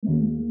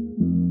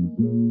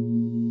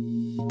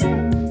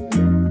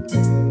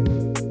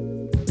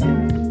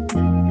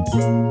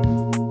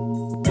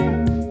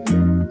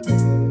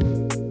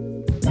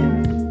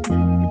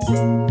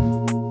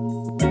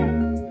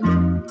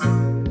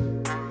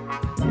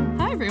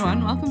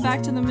everyone. Welcome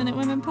back to the Minute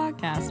Women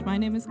podcast. My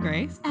name is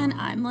Grace. And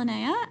I'm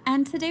Linnea,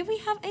 and today we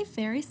have a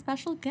very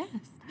special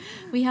guest.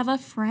 We have a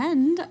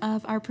friend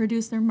of our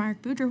producer,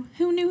 Mark Boudreau.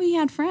 Who knew he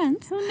had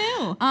friends? Who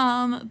knew?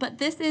 But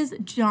this is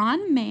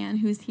Jon Mann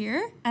who's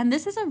here, and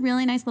this is a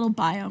really nice little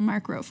bio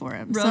Mark wrote for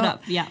him. To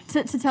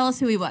tell us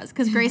who he was,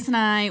 because Grace and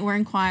I were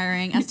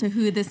inquiring as to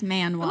who this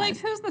man was. Like,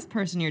 who's this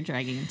person you're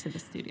dragging into the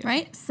studio?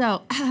 Right?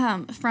 So,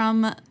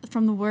 from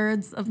the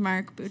words of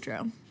Mark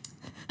Boudreau,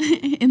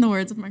 in the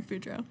words of Mark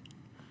Boudreau,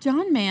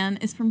 Jon Mann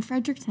is from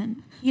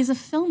Fredericton. He is a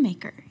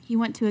filmmaker. He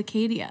went to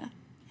Acadia.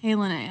 Hey,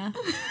 Linnea.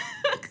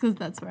 Because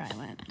that's where I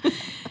went.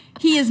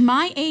 He is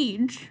my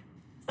age,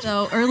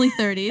 so early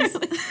 30s.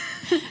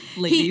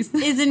 Ladies.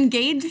 He is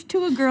engaged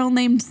to a girl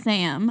named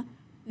Sam.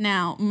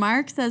 Now,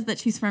 Mark says that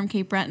she's from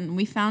Cape Breton.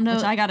 We found out...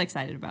 Which I got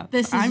excited about.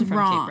 This I'm is from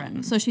wrong. Cape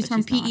Breton, so she's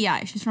from PEI.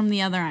 Not. She's from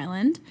the other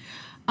island.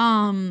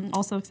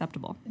 Also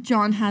acceptable.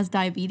 John has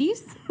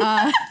diabetes.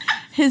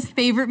 His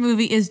favorite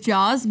movie is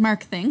Jaws.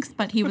 Mark thinks,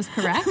 but he was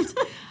correct.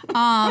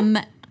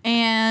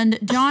 And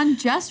John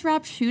just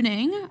wrapped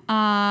shooting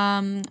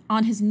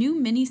on his new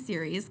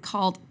miniseries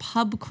called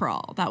Pub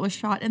Crawl that was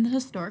shot in the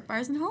historic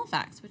bars in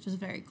Halifax, which is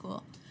very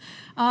cool.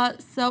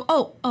 Last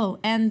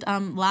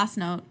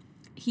note,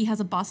 he has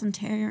a Boston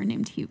Terrier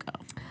named Hugo.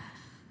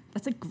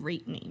 That's a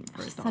great name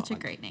for a dog. Such a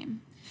great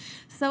name.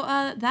 So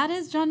that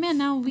is Jon Mann.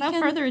 Now without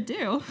further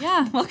ado,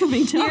 yeah,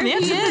 welcoming Jon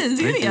Mann to the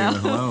studio.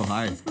 Hello,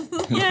 hi.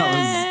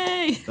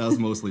 Yay! That was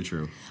mostly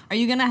true. Are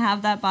you gonna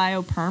have that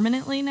bio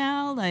permanently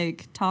now,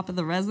 like top of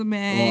the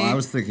resume? Well, I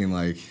was thinking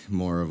like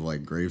more of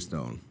like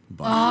gravestone.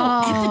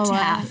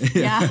 Epitaph.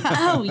 Yeah.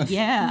 Oh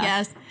yeah.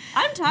 Yes.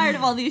 I'm tired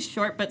of all these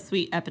short but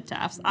sweet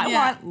epitaphs. I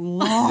want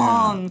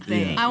long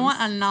things. I want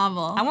a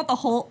novel. I want the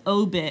whole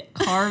obit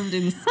carved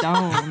in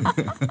stone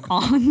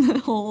on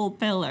the whole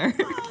pillar.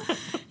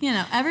 You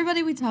know,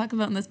 everybody we talk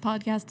about in this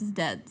podcast is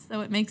dead,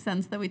 so it makes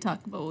sense that we talk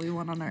about what we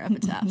want on our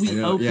epitaphs. I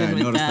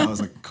noticed that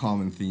was like a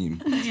common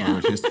theme. Yeah.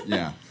 So you're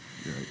right.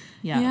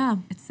 Yeah.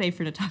 It's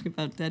safer to talk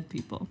about dead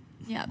people.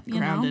 Yeah.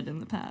 Grounded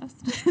in the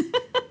past.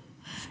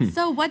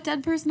 So what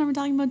dead person are we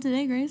talking about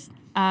today, Grace?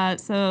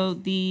 So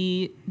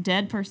the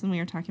dead person we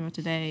are talking about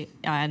today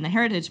in the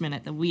Heritage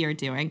Minute that we are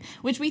doing,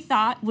 which we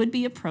thought would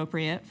be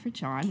appropriate for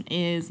Jon,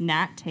 is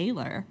Nat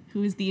Taylor,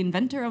 who is the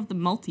inventor of the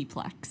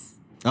multiplex.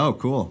 Oh,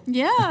 cool.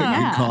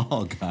 Yeah. Good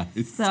call,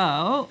 guys.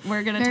 So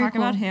we're going to talk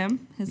cool. about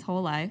him, his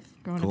whole life,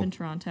 growing up in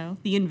Toronto,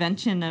 the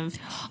invention of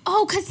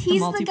because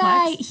he's the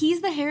guy, he's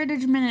the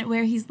Heritage Minute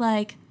where he's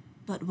like,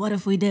 but what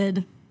if we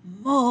did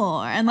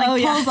more? And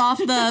pulls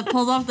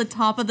off the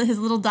top of his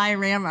little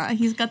diorama.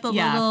 He's got the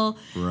little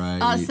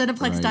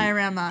Cineplex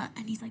diorama.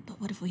 And he's like,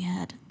 but what if we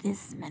had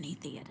this many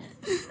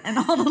theaters? And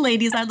all the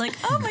ladies are like,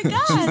 oh my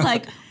God. She's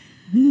like,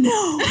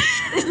 no.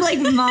 It's like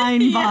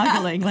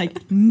mind-boggling.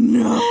 Like,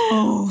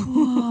 no.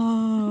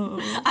 Whoa.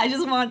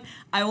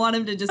 I want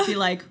him to just be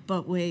like,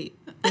 but wait,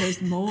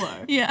 there's more.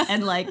 Yeah.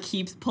 And like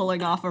keeps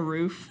pulling off a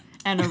roof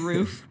and a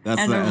roof That's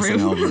and the a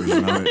SNL roof.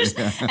 version of it.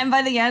 Yeah. And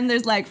by the end,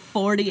 there's like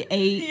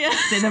 48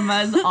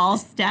 cinemas all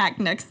stacked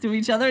next to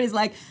each other. He's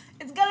like,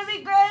 it's gonna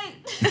be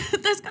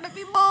great. There's gonna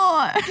be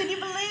more. Can you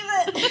believe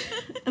it?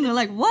 And they're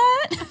like,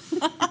 what?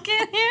 I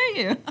can't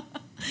hear you.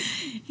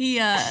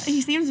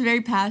 He seems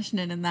very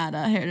passionate in that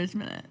Heritage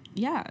Minute.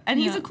 Yeah, and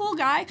he's a cool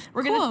guy.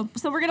 We're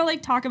gonna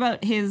like talk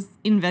about his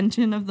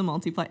invention of the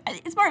multiplex.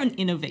 It's more of an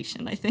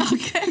innovation, I think.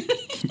 Okay.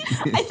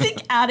 I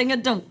think adding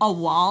a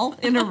wall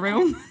in a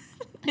room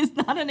is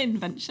not an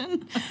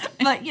invention,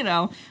 but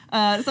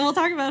so we'll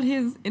talk about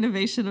his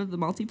innovation of the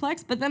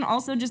multiplex, but then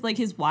also just like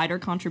his wider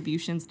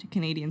contributions to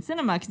Canadian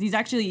cinema, because he's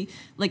actually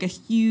like a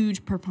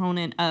huge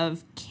proponent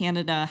of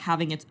Canada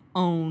having its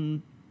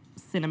own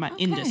cinema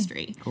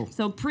industry. Cool.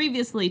 So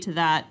previously to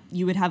that,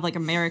 you would have like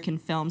American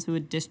films who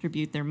would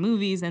distribute their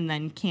movies, and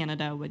then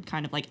Canada would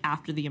kind of like,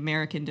 after the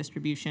American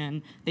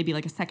distribution, they'd be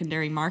like a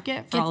secondary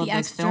market for all of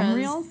those film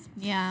reels.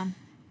 Yeah.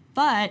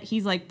 But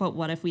he's like, but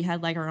what if we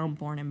had like our own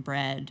born and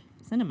bred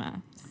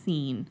cinema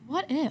scene?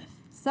 What if?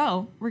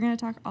 So we're going to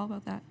talk all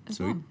about that as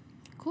Sweet.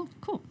 well.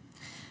 Cool.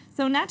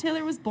 So Nat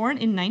Taylor was born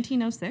in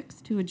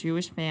 1906 to a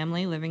Jewish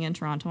family living in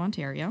Toronto,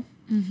 Ontario.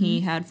 Mm-hmm. He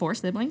had 4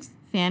 siblings: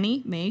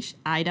 Fanny, Maish,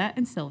 Ida,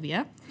 and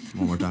Sylvia.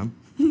 One more time.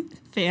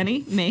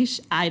 Fanny,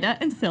 Maish, Ida,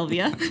 and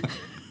Sylvia.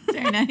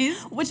 Very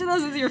nice. Which of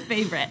those is your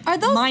favorite? Are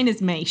those? Mine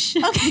is Maish.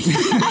 Okay.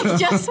 I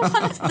just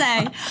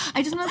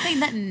want to say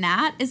that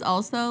Nat is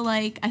also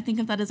like, I think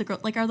of that as a girl.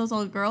 Like, are those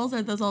all girls or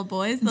are those all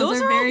boys?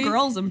 Those are all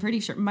girls, I'm pretty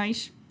sure.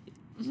 Maish.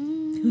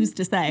 Who's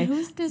to say?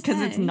 Because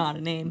it's not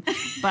a name.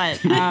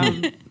 But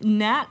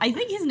Nat, I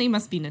think his name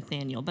must be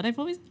Nathaniel, but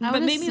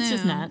maybe it's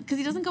just Nat. Because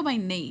he doesn't go by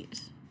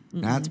Nate.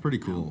 Nat's pretty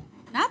cool.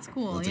 That's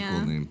cool, That's a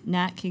cool name.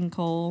 Nat King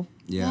Cole.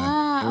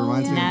 Yeah. It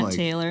reminds me Nat of like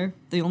Taylor,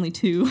 the only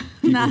 2.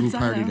 people who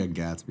partied at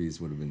Gatsby's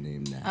would have been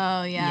named Nat.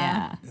 Oh,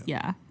 yeah.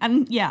 Yeah.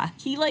 And yeah,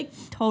 he like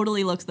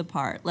totally looks the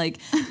part. Like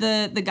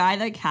the guy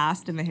that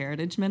cast in the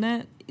Heritage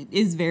Minute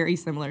is very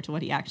similar to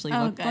what he actually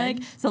looked like.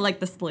 So like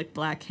the slick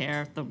black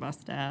hair, the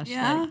mustache.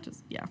 Yeah.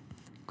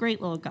 Great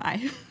little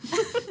guy.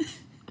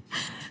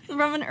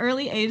 From an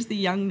early age, the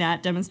young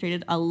Nat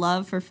demonstrated a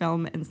love for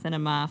film and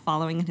cinema,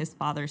 following in his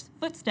father's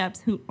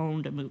footsteps, who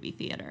owned a movie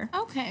theater.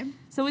 Okay.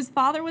 So his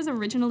father was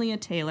originally a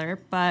tailor,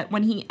 but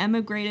when he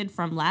emigrated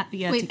from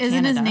Latvia to Canada...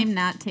 isn't his name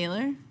Nat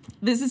Taylor?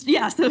 So his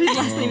last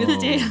name is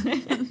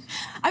Taylor.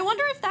 I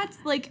wonder if that's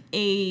like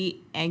a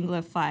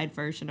anglified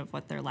version of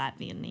what their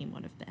Latvian name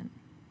would have been.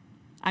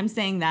 I'm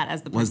saying that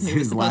as the person who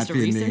was supposed to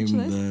research Latvian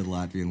name this. the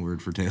Latvian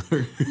word for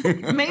Taylor?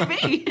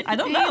 Maybe. I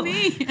don't know.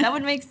 That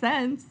would make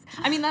sense.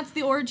 I mean, that's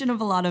the origin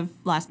of a lot of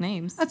last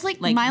names. That's like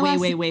my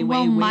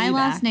my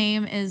last back.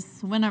 name is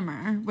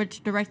Swinnermer,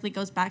 which directly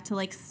goes back to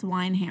like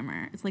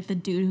Swinehammer. It's like the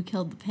dude who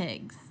killed the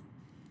pigs.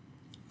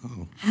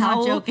 Oh. How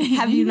Not joking.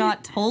 have you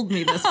not told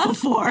me this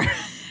before?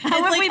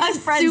 How have we been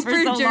friends for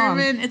so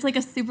German. long? It's like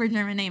a super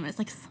German name. It's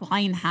like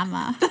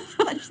Schweinhammer.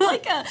 It's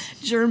like a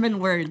German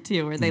word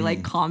too, where they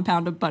like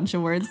compound a bunch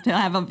of words to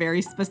have a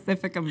very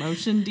specific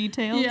emotion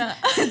detail. Yeah.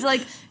 It's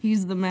like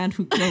he's the man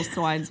who kills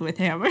swines with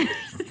hammers.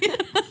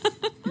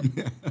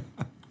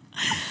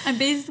 I'm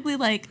basically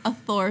like a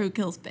Thor who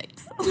kills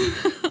pigs.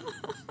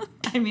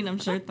 I mean, I'm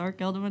sure Thor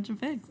killed a bunch of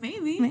pigs.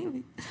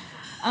 Maybe.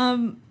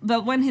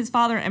 But when his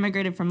father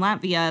immigrated from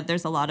Latvia,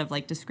 there's a lot of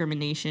like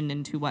discrimination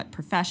into what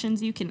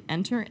professions you can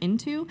enter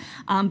into.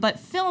 But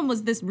film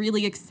was this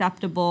really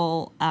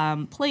acceptable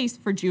place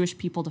for Jewish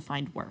people to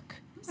find work.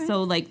 Okay.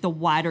 So like the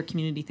wider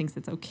community thinks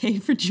it's okay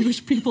for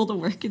Jewish people to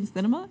work in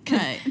cinema.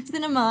 Because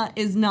cinema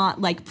is not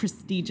like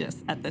prestigious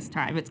at this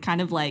time. It's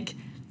kind of like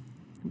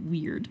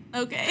weird.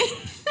 Okay.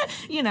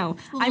 You know,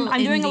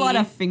 I'm doing a lot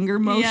of finger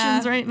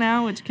motions right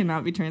now, which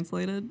cannot be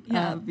translated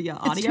via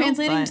audio. It's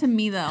translating to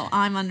me, though.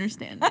 I'm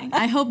understanding.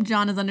 I hope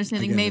John is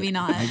understanding. Maybe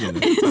not. I get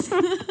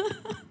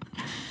it.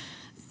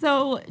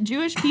 So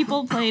Jewish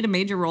people played a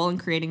major role in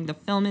creating the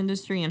film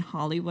industry in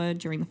Hollywood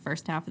during the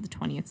first half of the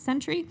 20th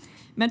century.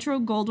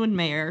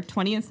 Metro-Goldwyn-Mayer,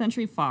 20th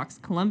Century Fox,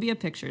 Columbia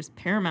Pictures,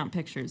 Paramount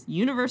Pictures,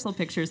 Universal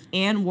Pictures,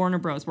 and Warner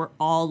Bros. Were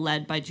all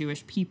led by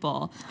Jewish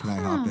people. Can I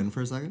hop in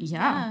for a second?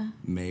 Yeah.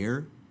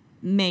 Mayor?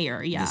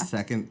 Mayor, yeah. The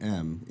second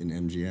M in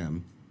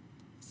MGM,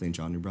 St.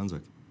 John, New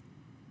Brunswick.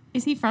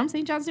 Is he from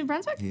St. John's, New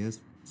Brunswick? He is.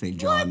 St.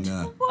 John.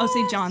 Oh,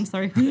 St. John,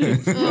 sorry.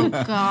 Oh,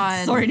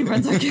 God. Sorry, New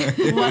Brunswick.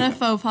 What a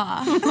faux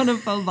pas. What a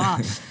faux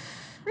pas.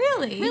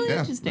 Really Yeah,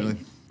 interesting.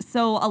 really.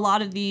 So a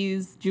lot of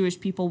these Jewish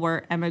people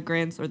were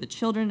immigrants or the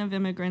children of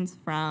immigrants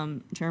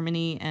from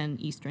Germany and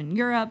Eastern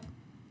Europe.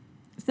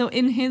 So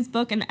in his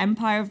book, An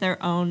Empire of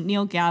Their Own,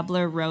 Neil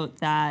Gabler wrote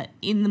that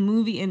in the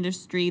movie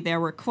industry, there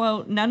were,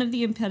 quote, none of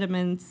the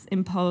impediments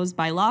imposed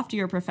by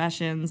loftier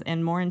professions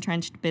and more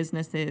entrenched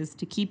businesses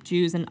to keep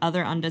Jews and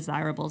other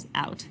undesirables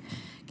out.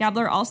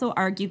 Gabler also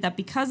argued that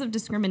because of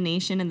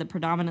discrimination in the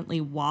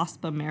predominantly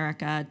WASP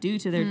America due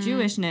to their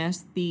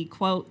Jewishness, the,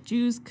 quote,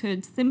 Jews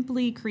could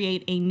simply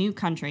create a new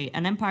country,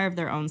 an empire of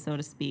their own, so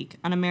to speak,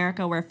 an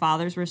America where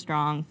fathers were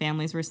strong,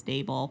 families were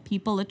stable,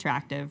 people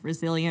attractive,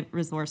 resilient,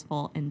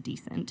 resourceful, and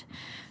decent.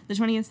 The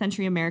 20th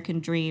century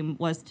American dream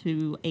was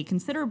to a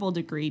considerable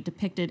degree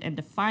depicted and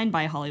defined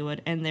by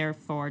Hollywood and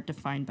therefore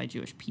defined by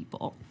Jewish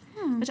people,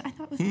 which I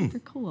thought was super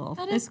cool.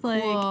 That is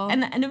like, cool.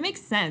 And it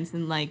makes sense,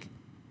 and like,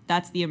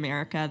 that's the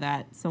America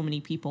that so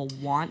many people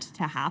want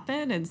to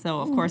happen. And so,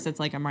 of course, it's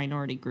like a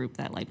minority group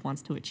that like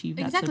wants to achieve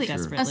that so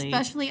desperately.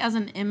 Especially as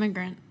an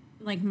immigrant,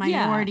 like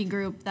minority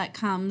group that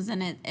comes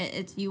and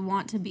it's you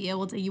want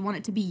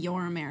it to be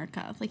your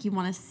America. Like you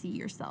want to see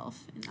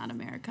yourself in that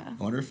America.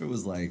 I wonder if it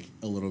was like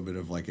a little bit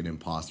of like an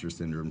imposter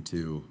syndrome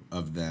too,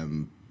 of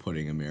them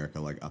putting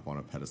America like up on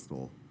a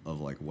pedestal of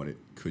like what it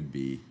could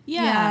be.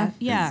 Yeah.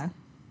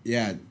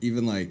 Yeah,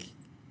 even like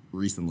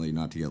recently,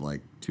 not to get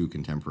like too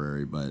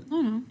contemporary, but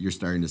you're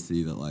starting to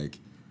see that like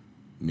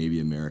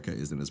maybe America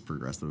isn't as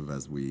progressive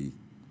as we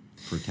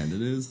pretend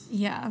it is.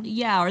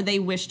 Yeah, or they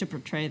wish to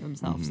portray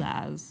themselves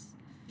as.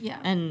 Yeah.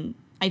 And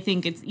I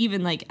think it's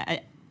even like,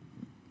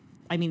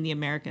 I mean, the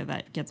America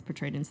that gets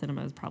portrayed in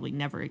cinema has probably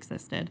never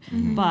existed,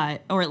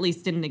 but, or at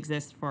least didn't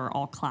exist for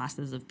all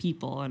classes of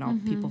people and all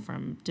people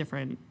from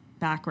different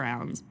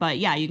backgrounds. But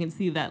yeah, you can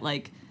see that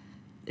like,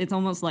 it's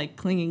almost like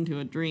clinging to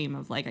a dream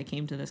of like, I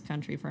came to this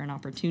country for an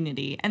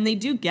opportunity. And they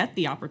do get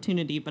the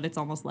opportunity, but it's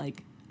almost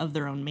like of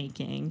their own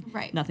making.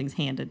 Right. Nothing's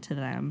handed to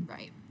them.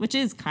 Right. Which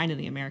is kind of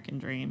the American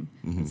dream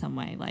in some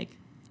way. Like,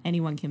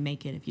 anyone can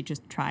make it if you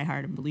just try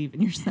hard and believe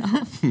in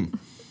yourself.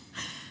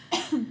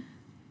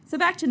 So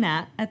back to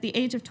Nat. At the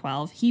age of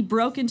 12, he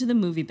broke into the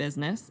movie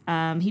business.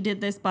 He did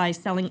this by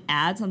selling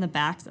ads on the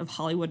backs of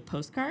Hollywood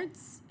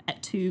postcards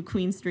to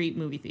Queen Street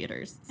movie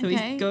theaters. So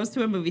he goes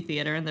to a movie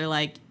theater and they're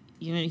like,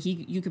 you know,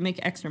 you could make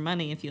extra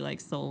money if you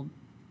like sold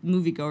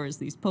moviegoers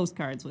these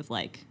postcards with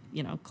like,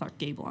 you know, Clark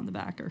Gable on the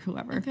back or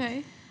whoever.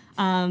 Okay.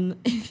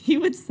 He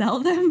would sell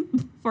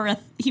them for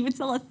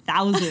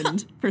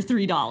 1,000 for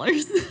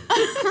 $3.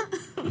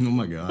 Oh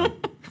my God.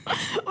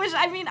 Which,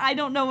 I mean, I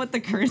don't know what the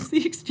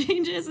currency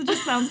exchange is. It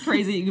just sounds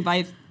crazy. You can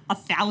buy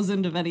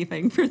 1,000 of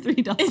anything for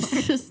 $3.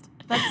 It's just,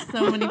 that's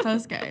so many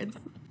postcards.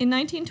 In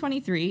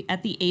 1923,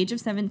 at the age of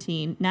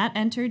 17, Nat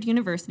entered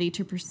university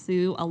to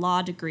pursue a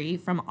law degree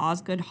from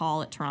Osgoode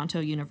Hall at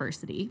Toronto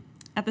University.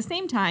 At the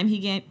same time,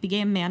 he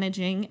began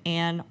managing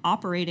and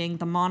operating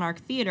the Monarch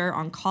Theater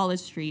on College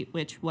Street,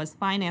 which was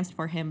financed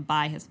for him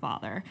by his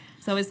father.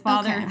 So his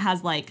father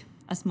has like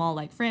a small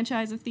like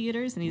franchise of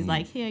theaters, and he's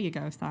like, "Here you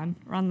go, son,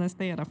 run this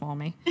theater for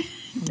me."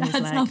 And Dad's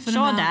he's like, helping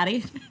 "Sure, him out.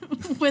 Daddy."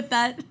 with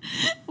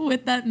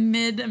that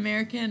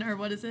mid-American, or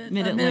what is it?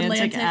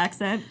 Mid-Atlantic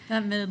accent.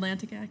 That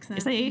mid-Atlantic accent.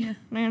 You see? Yeah.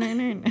 No, no,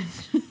 no, no.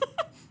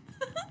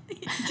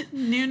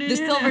 No, no, The no,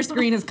 silver no.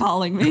 screen is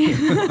calling me.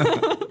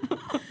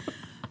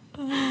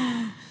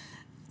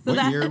 So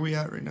What year are we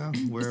at right now?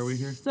 Where are we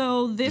here?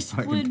 So this so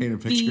I can would paint a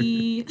picture.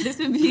 be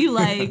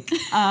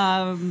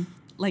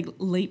like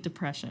late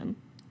Depression,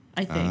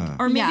 I think,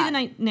 or maybe Yeah.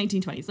 the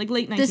 1920s, like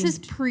late 1920s. This is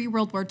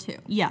pre-World War II.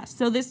 Yeah.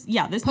 So this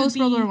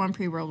Post-World would War be, I,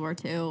 pre-World War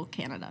II,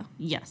 Canada.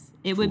 Yes,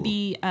 it would Cool.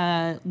 be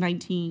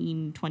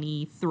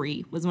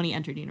 1923 was when he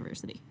entered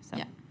university. So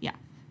Yeah.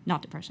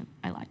 not Depression.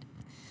 I lied.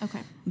 Okay.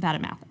 I'm bad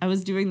at math. I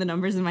was doing the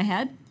numbers in my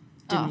head.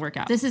 Didn't work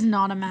out. This is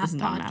not a math This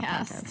is not a podcast.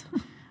 math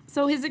podcast.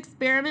 So his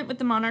experiment with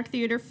the Monarch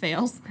Theater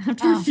fails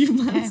after a few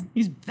months. okay.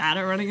 He's bad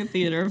at running a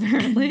theater,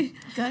 apparently.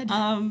 Good.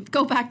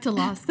 Go back to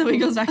law school. So he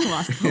goes back to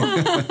law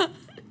school.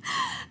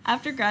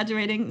 After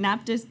graduating,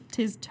 Nat dipped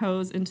his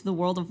toes into the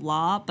world of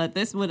law, but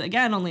this would,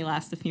 again, only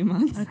last a few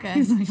months. Okay.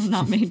 He's like, I'm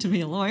not made to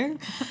be a lawyer.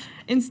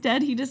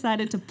 Instead, he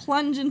decided to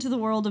plunge into the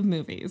world of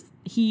movies.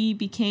 He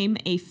became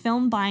a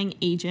film buying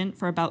agent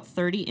for about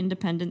 30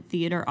 independent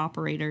theater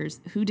operators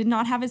who did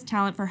not have his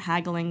talent for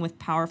haggling with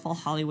powerful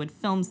Hollywood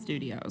film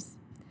studios.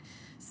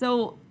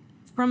 So,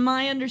 from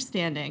my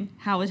understanding,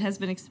 how it has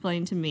been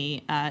explained to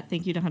me,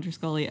 thank you to Hunter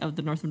Scully of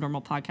the North of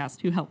Normal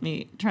podcast who helped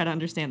me try to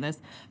understand this,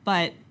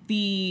 but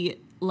the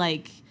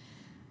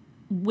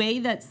way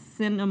that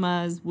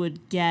cinemas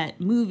would get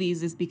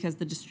movies is because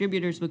the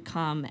distributors would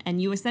come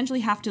and you essentially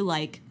have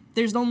to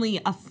there's only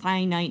a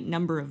finite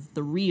number of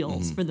the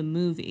reels for the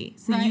movie.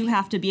 So you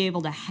have to be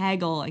able to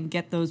haggle and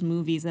get those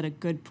movies at a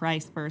good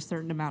price for a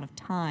certain amount of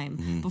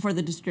time before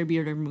the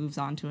distributor moves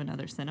on to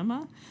another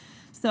cinema.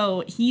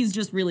 So he's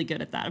just really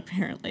good at that,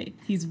 apparently.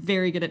 He's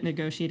very good at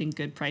negotiating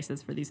good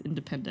prices for these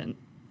independent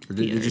Or did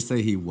you theaters. just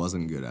say he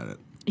wasn't good at it?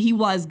 He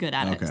was good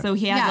at it. Okay. So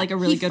he had a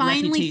really good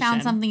reputation. He finally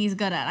found something he's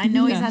good at. I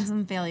know he's Yeah. had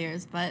some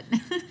failures, but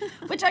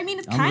Which, I mean,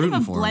 it's I'm kind of a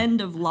rooting for him.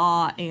 blend of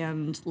law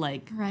and,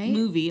 Right?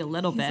 movie a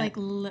little he's bit. like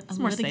It's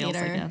a more litigator. sales,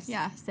 I guess.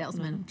 Yeah,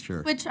 salesman.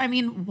 Sure. Which, I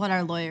mean, what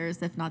are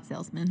lawyers if not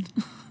salesmen?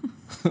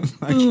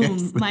 I Boom,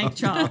 guess. mic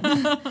drop.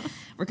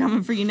 We're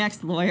coming for you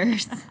next,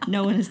 lawyers.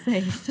 No one is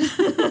safe.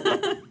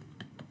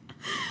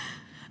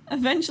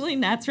 Eventually,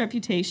 Nat's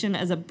reputation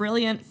as a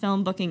brilliant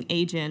film booking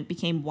agent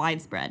became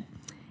widespread.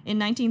 In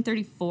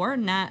 1934,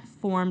 Nat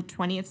formed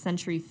 20th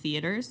Century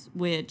Theaters,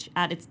 which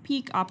at its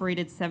peak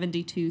operated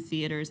 72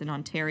 theaters in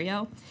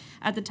Ontario.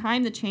 At the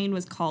time, the chain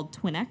was called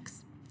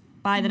Twinex.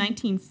 By the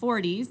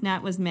 1940s,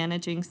 Nat was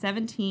managing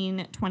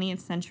 17 20th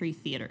Century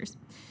Theaters.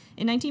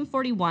 In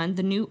 1941,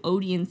 the new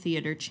Odeon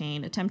Theater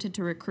chain attempted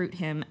to recruit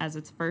him as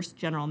its first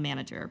general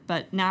manager,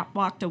 but Nat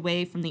walked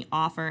away from the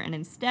offer and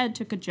instead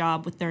took a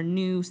job with their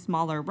new,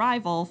 smaller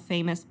rival,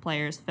 Famous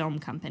Players Film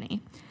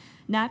Company.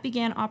 Nat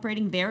began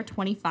operating their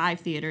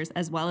 25 theaters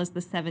as well as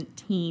the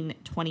 17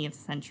 20th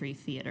Century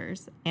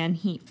Theaters, and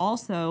he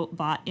also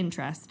bought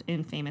interest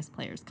in Famous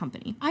Players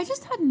Company. I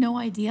just had no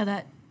idea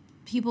that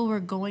people were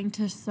going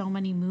to so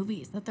many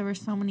movies, that there were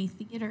so many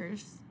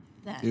theaters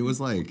then. It was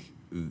like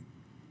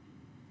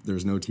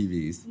there's no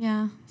TVs.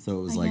 Yeah. So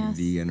it was I like guess.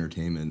 the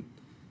entertainment.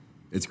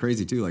 It's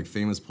crazy too. Like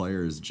Famous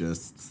Players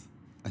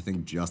I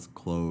think just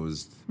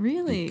closed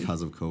Really?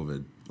 because of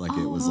COVID. Like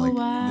it Oh, was like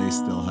wow. they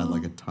still had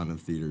like a ton of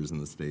theaters in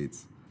the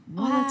States.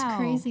 Oh, that's Wow.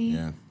 crazy.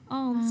 Yeah.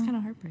 Oh, that's kind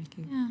of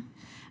heartbreaking. Yeah.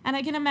 And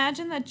I can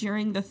imagine that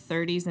during the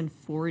 30s and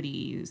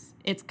 40s,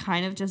 it's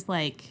kind of just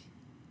like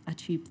a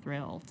cheap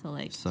thrill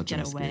to Such get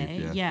an escape,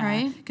 away. yeah.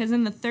 Right. Because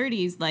in the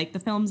 30s, the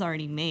film's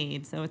already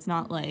made, so it's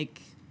not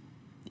like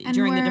And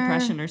during the we're-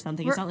 Depression or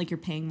something. It's we're- not like you're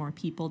paying more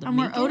people to And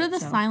make we're out it. of the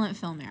so- silent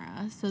film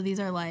era, so these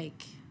are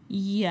like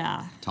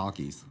Yeah.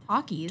 Talkies.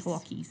 talkies.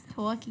 Talkies.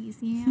 Talkies,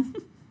 yeah.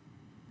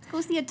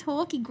 Let's go see a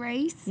talkie,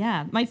 Grace.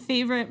 Yeah. My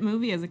favorite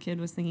movie as a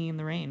kid was Singing in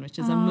the Rain, which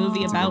is a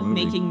movie about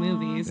movie. making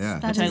movies. Yeah.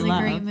 That which I is a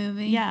love. great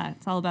movie. Yeah.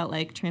 It's all about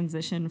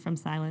transition from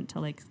silent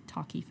to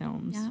talkie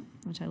films. Yeah.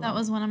 Which I love. That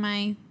was one of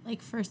my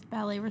first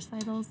ballet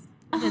recitals.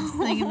 I did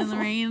Singing in the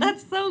Rain.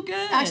 That's so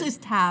good. Actually, it's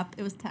tap.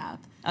 It was tap.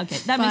 Okay,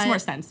 that makes But- more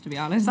sense, to be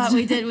honest. But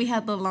we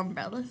had little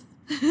umbrellas.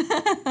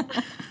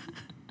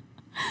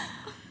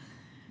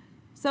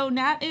 So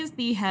Nat is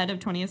the head of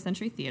 20th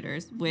Century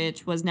Theaters,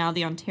 which was now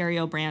the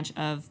Ontario branch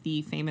of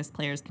the Famous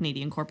Players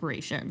Canadian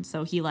Corporation.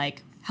 So he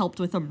helped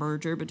with a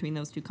merger between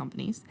those two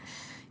companies.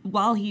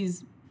 While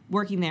he's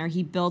working there,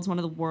 he builds one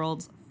of the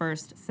world's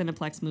first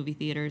Cineplex movie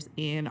theaters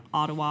in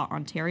Ottawa,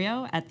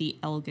 Ontario, at the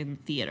Elgin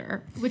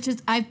Theatre. Which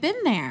is, I've been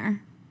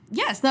there.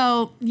 Yes.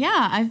 So,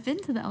 yeah, I've been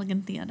to the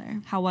Elgin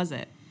Theater. How was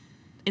it?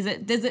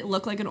 Does it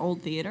look like an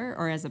old theater,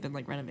 or has it been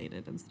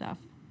renovated and stuff?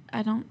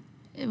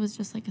 It was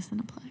just like a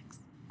Cineplex.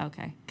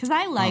 Okay. Because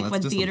I like that's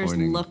when theaters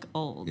disappointing. look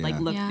old, like Yeah.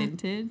 look Yeah.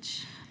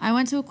 vintage. I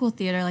went to a cool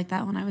theater like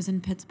that when I was in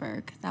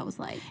Pittsburgh. That was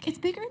like It's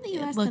bigger in the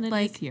U.S. looked than it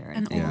like is here. I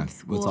an think. Yeah, old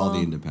it's all the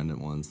school.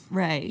 independent ones.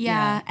 Right.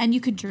 yeah, and you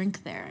could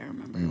drink there. I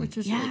remember, which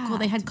was really Yeah. cool.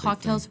 They had It's a big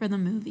cocktails thing. for the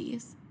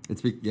movies.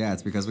 It's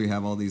because we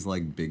have all these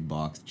like big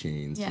box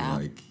chains. Yeah.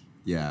 So, like,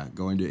 yeah,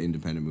 going to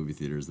independent movie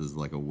theaters is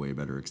like a way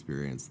better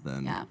experience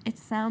than. Yeah. It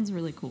sounds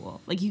really cool.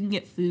 Like you can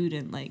get food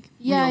and like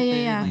Yeah, real yeah,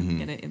 food yeah. and like,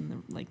 get it in the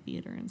like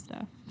theater and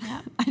stuff.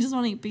 Yeah. I just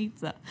want to eat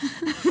pizza.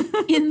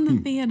 In the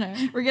theater.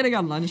 We're getting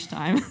on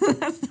lunchtime.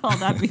 That's all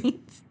that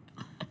means.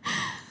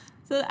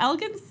 So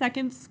Elgin's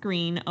second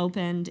screen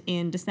opened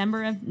in December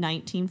of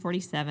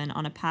 1947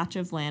 on a patch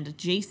of land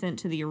adjacent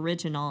to the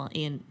original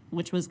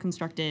which was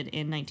constructed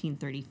in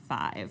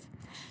 1935.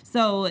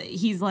 So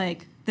he's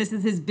like, this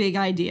is his big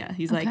idea.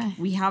 He's like, Okay.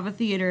 we have a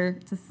theater,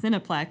 it's a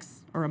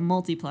cineplex or a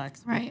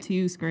multiplex Right. with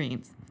 2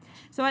 screens.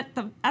 So at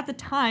the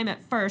time,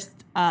 at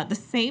first, the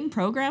same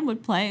program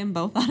would play in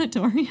both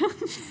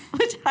auditoriums,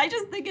 which I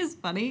just think is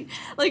funny.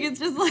 Like it's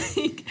just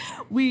like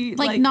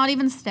Like not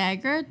even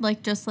staggered,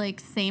 like just like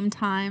same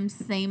time,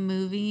 same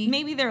movie.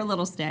 maybe they're a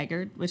little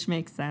staggered, which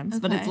makes sense.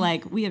 But it's Okay.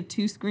 like we have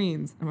 2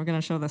 screens and we're gonna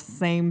show the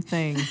same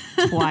thing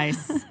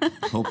twice.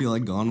 Hope you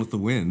like Gone with the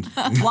Wind.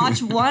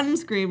 Watch one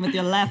screen with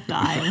your left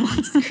eye and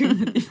one screen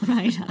with your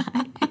right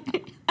eye.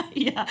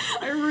 Yeah,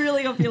 I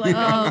really hope you like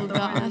that. Oh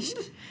gosh.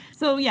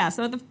 So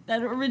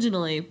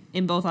originally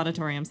in both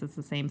auditoriums, it's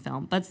the same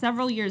film. But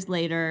several years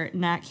later,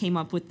 Nat came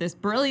up with this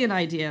brilliant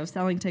idea of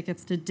selling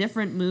tickets to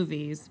different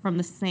movies from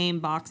the same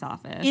box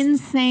office.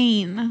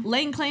 Insane.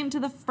 laying claim to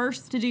the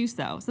first to do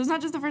so. So it's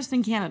not just the first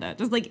in Canada,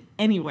 just like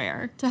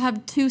anywhere. To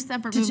have 2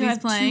 separate To movies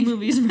have playing. 2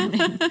 movies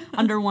running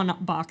under one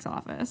box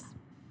office.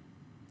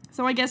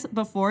 So I guess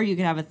before you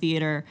could have a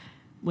theater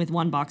with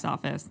one box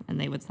office and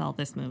they would sell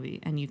this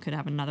movie and you could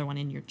have another one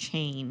in your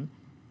chain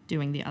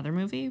doing the other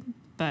movie.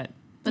 But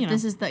But you know,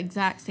 this is the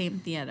exact same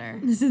theater.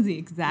 this is the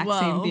exact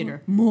same Whoa.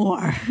 theater.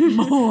 More.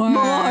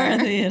 More.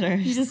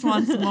 theaters. He just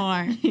wants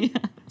more.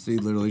 So you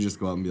literally just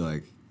go out and be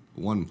like,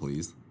 1,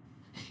 please.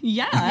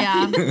 Yeah.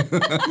 Yeah,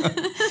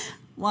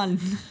 One.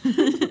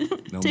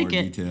 No more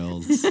Ticket.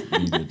 details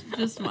needed.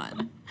 just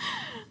one.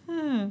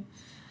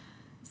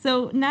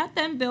 So Nat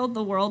then built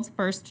the world's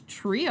first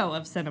trio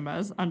of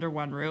cinemas under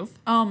one roof.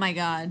 Oh my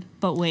god.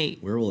 But wait,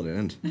 Where will it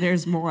end?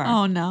 there's more.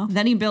 Oh no.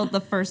 Then he built the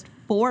first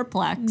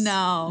 4-plex.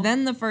 No.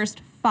 Then the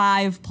first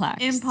 5-plex.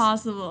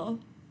 Impossible.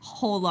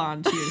 Hold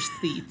on to your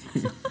seats.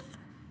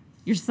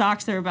 Your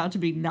socks are about to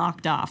be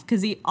knocked off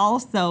because he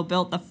also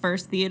built the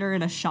first theater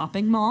in a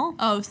shopping mall,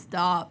 Oh,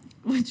 stop.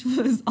 which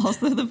was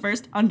also the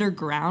first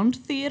underground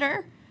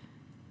theater.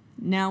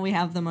 Now we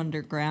have them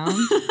underground.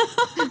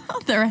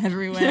 They're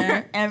everywhere.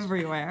 They're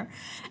everywhere.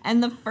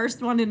 And the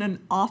first one in an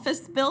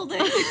office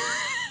building.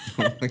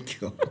 Oh my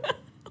god.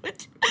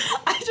 Which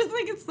I just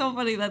think it's so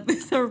funny that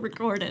these are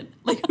recorded.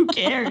 Like, who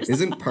cares?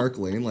 Isn't Park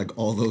Lane like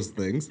all those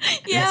things?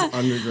 Yeah. It's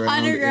underground,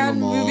 Underground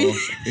in a mall, movie.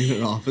 in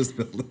an office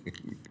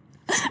building.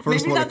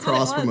 First Maybe one that's what it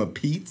across from was. a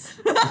Pete's.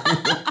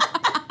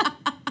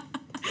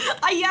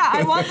 Yeah,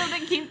 I want them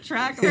to keep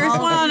track of First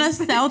all one on a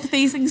these.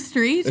 south-facing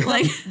street.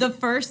 Like, The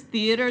first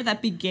theater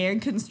that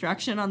began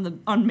construction on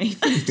May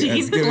 15th. Yeah,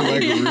 it's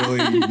getting like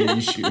really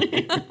niche.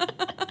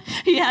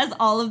 He has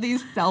all of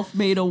these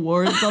self-made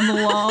awards on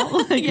the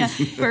wall. Like, yeah.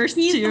 first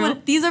He's the 2.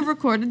 one, these are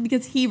recorded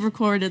because he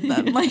recorded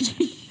them. Like,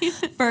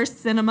 First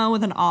cinema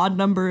with an odd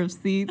number of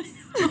seats.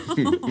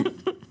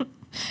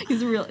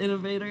 He's a real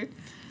innovator.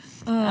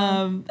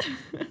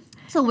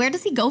 so where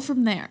does he go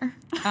from there?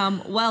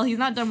 Well, he's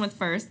not done with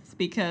firsts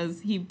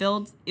because he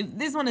builds.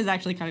 This one is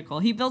actually kind of cool.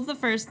 He builds the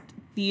first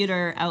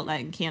theater outlet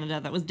in Canada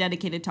that was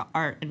dedicated to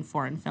art and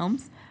foreign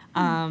films,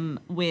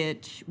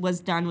 which was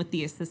done with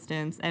the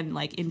assistance and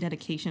like in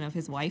dedication of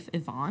his wife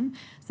Yvonne.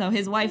 So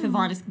his wife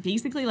Yvonne is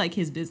basically like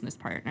his business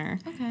partner.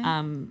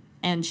 Okay.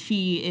 And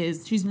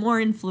she's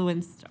more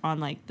influenced on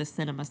like the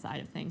cinema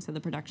side of things, so the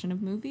production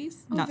of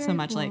movies, Oh, not so very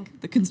much cool.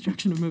 like the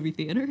construction of movie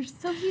theaters.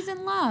 So he's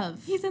in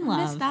love. He's in I love.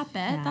 missed that bit.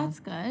 Yeah. That's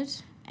good.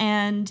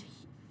 And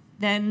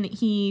then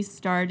he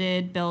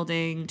started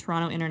building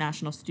Toronto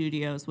International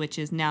Studios, which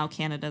is now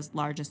Canada's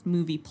largest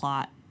movie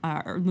lot, in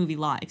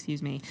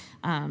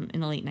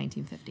the late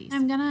 1950s.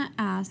 I'm gonna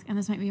ask, and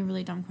this might be a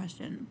really dumb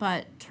question,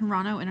 but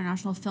Toronto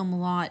International Film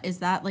Lot, is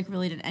that like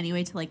related in any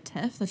way to like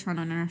TIFF, the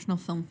Toronto International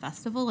Film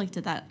Festival? Like,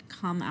 did that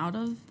come out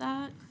of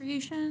that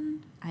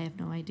creation? I have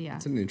no idea.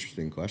 That's an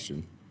interesting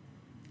question.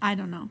 I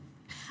don't know.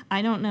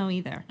 I don't know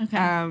either. Okay.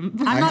 Um,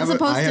 I'm not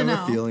supposed I to have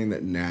know. a feeling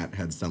that Nat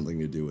had something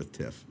to do with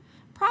TIFF.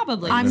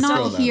 probably. I'm Let's throw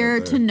not that out here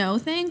there. to know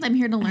things. I'm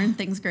here to learn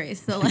things,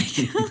 Grace. So like,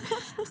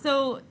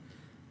 So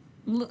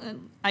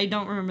I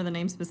don't remember the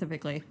name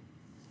specifically,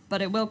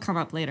 but it will come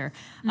up later.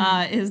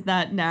 Is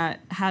that Nat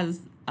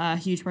has a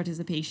huge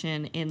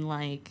participation in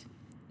like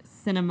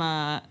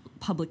cinema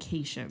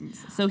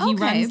publications. So he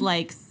Okay. runs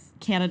like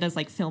Canada's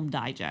like Film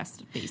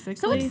Digest, basically.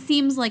 So it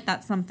seems like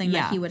that's something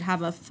Yeah. that he would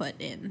have a foot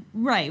in.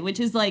 Right, which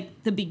is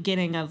like the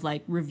beginning of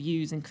like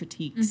reviews and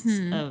critiques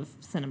of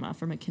cinema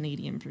from a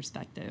Canadian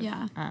perspective.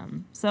 Yeah.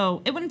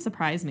 So it wouldn't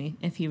surprise me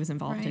if he was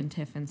involved Right. in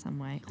TIFF in some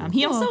way.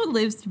 He also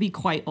lives to be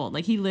quite old.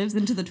 Like he lives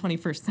into the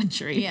 21st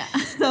century. Yeah.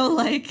 So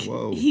like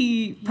Whoa.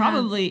 he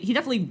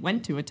definitely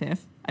went to a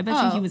TIFF. I bet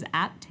you Oh. he was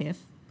at TIFF.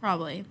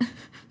 Probably.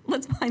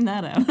 Let's find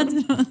that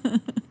out.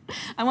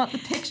 I want the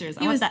pictures.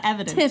 I want the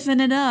evidence. Tiffing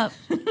it up.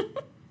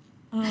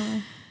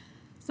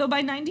 So by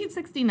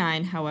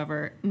 1969,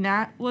 however,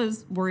 Nat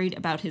was worried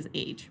about his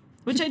age,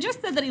 which I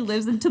just said that he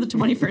lives into the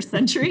 21st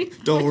century.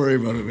 Don't worry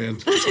about it, man.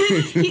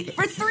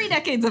 For 3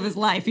 decades of his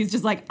life, he's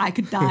just like, I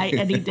could die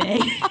any day.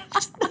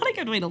 Just not a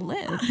good way to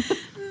live.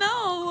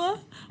 No.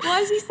 Why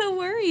is he so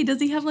worried? Does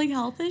he have like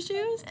health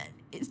issues?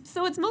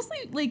 So it's mostly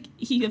like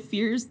he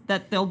fears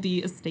that there'll be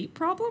estate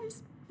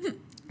problems,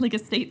 like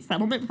estate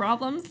settlement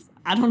problems.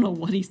 I don't know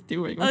what he's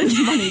doing with his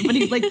money, but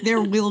he's like,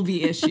 there will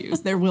be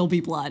issues. There will be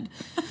blood.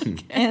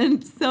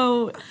 And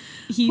so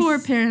he's... Poor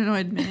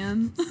paranoid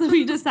man. So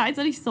he decides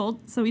that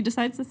he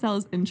decides to sell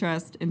his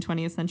interest in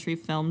 20th century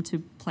film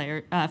to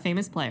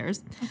famous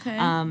players. Okay.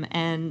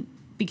 And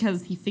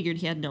because he figured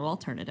he had no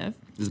alternative.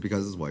 Is it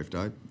because his wife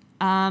died?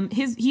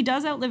 He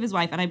does outlive his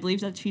wife, and I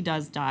believe that she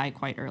does die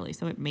quite early,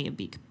 so it may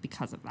be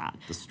because of that.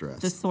 The stress.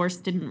 The source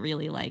didn't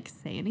really like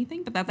say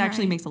anything, but that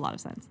actually Right. makes a lot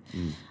of sense.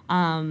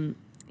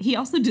 He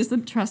also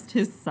doesn't trust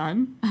his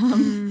son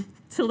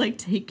to like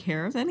take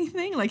care of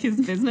anything, like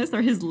his business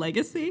or his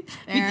legacy,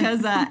 Fair.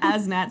 because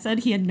as Nat said,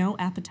 he had no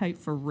appetite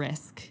for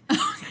risk.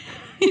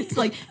 It's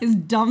like his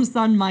dumb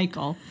son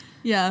Michael.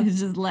 Yeah. He's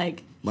just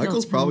like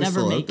Michael's he'll probably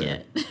never still out make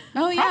there. it.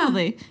 Oh, yeah.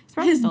 Probably. He's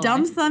probably His still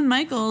dumb alive. son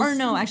Michael's. Or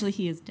no, actually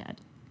he is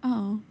dead,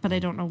 Oh. but I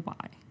don't know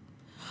why.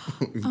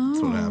 That's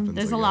what happens.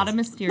 There's I a lot of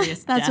guess.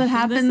 mysterious That's death what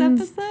in happens.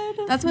 this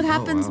episode. That's what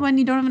happens wow. when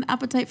you don't have an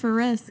appetite for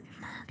risk.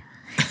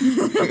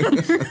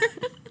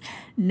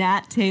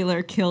 Nat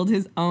Taylor killed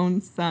his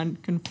own son.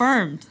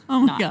 Confirmed.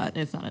 Oh my God.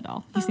 It's not at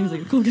all. He seems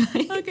like a cool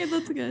guy. Okay,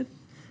 that's good.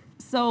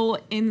 So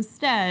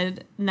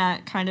instead,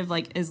 Nat kind of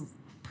like is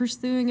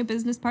pursuing a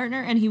business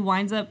partner, and he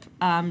winds up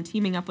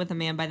teaming up with a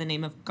man by the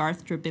name of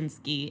Garth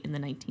Drabinsky in the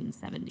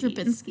 1970s.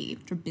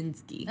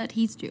 Drabinsky. That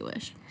he's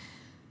Jewish.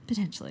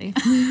 Potentially.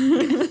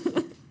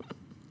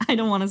 I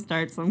don't want to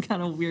start some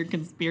kind of weird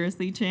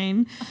conspiracy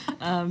chain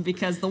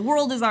because the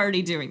world is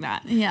already doing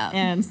that. Yeah.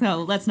 And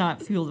so let's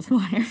not fuel the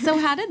fire. So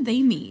how did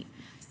they meet?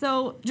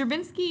 So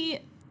Drabinsky,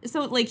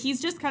 like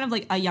he's just kind of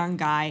like a young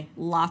guy,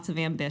 lots of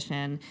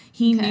ambition.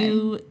 He Okay.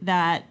 knew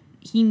that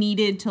he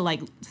needed to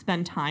like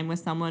spend time with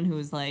someone who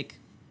was like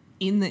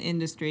in the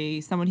industry,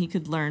 someone he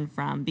could learn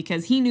from,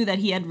 because he knew that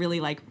he had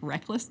really like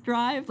reckless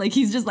drive. Like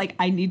he's just like,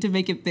 I need to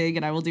make it big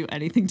and I will do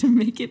anything to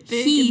make it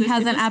big. He in this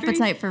has an industry.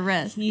 appetite for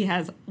risk. He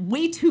has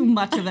way too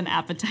much of an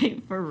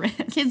appetite for risk.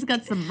 Kid's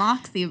got some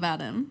moxie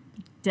about him.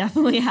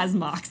 Definitely has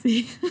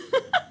moxie.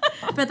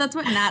 But that's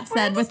what Nat Where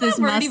said does with that his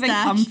word mustache. even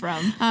come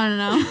from? I don't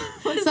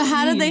know. does So it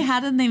how mean?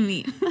 did they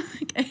meet?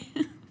 Okay.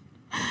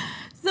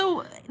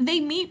 So they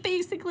meet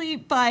basically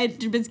by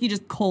Drabinsky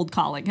just cold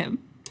calling him.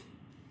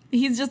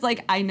 He's just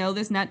like, I know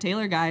this Nat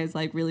Taylor guy is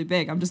like really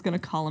big. I'm just gonna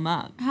call him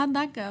up. How'd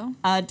that go?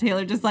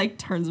 Taylor just like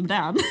turns him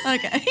down.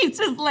 Okay. He's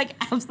just like,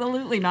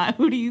 absolutely not.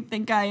 Who do you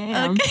think I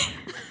am?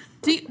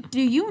 Okay.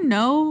 Do you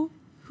know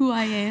who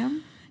I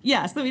am?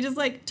 Yeah, so he just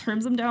like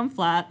turns him down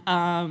flat.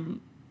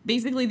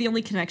 Basically, the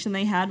only connection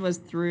they had was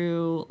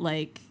through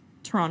like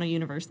Toronto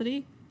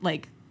University.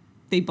 Like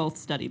they both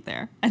studied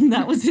there, and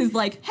that was his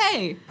like,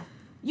 hey,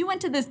 you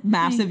went to this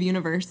massive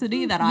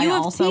university that I U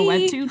of also T.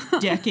 went to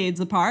decades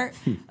apart.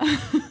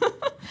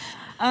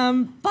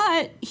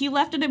 But he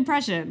left an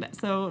impression.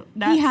 So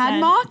Nat He had said-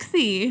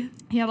 moxie.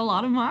 He had a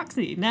lot of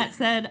moxie. Nat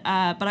said,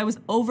 but I was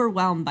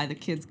overwhelmed by the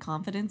kid's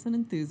confidence and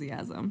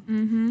enthusiasm.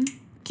 Mm-hmm.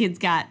 Kids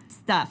got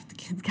stuff. The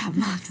kids got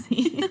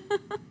moxie.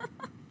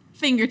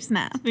 Finger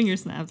snap. Finger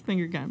snaps,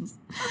 finger guns.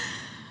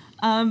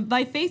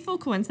 By fateful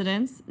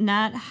coincidence,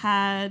 Nat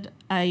had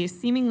a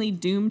seemingly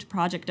doomed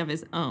project of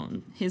his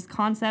own. His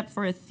concept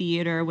for a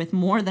theater with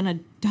more than a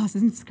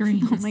dozen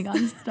screens. Oh my God,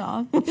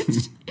 stop.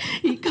 Which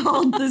he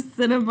called the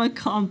Cinema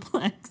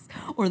Complex,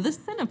 or the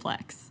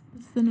Cineplex.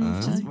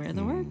 Which is where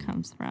the word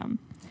comes from.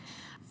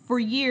 For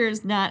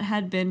years, Nat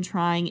had been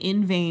trying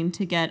in vain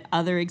to get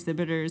other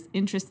exhibitors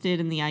interested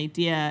in the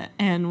idea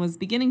and was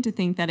beginning to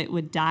think that it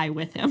would die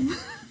with him.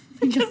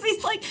 Because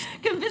he's like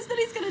convinced that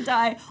he's gonna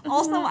die.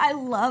 Also, I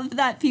love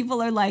that people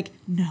are like,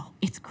 no,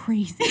 it's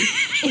crazy.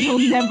 It'll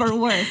never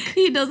work.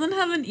 He doesn't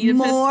have an Oedipus.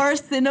 More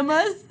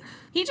cinemas.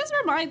 He just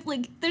reminds,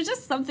 like, there's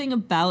just something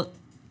about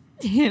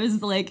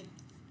his like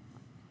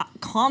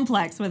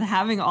complex with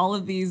having all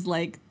of these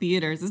like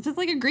theaters. It's just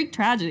like a Greek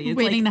tragedy. It's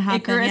Waiting like to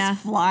happen, Icarus yeah.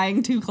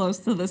 flying too close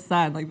to the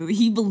sun. Like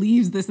he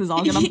believes this is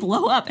all gonna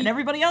blow up, and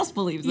everybody else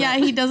believes Yeah,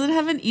 it. he doesn't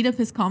have an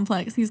Oedipus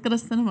complex. He's got a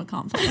cinema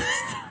complex.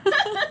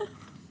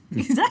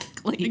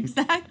 Exactly.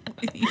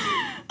 Exactly.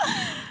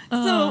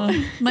 So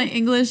My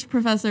English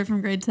professor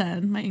from grade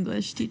 10, my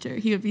English teacher,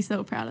 he would be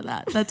so proud of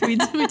that. We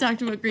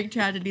talked about Greek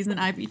tragedies in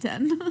IB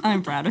 10.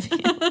 I'm proud of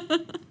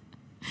you.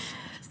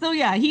 So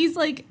yeah, he's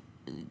like,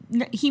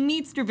 he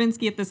meets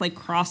Drabinsky at this like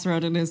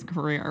crossroad in his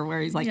career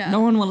where he's like, Yeah. no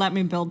one will let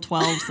me build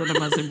 12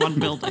 cinemas in one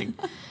building.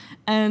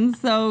 And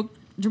so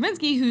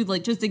Drabinsky, who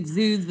like just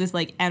exudes this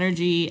like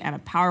energy and a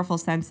powerful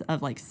sense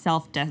of like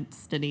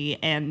self-destiny,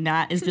 and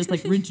Nat is just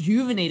like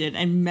rejuvenated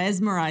and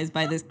mesmerized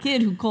by this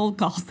kid who cold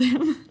calls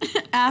him.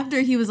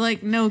 After he was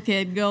like, no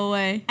kid, go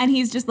away. And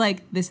he's just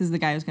like, this is the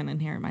guy who's going to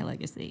inherit my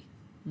legacy.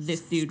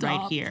 This dude right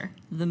Stop. here,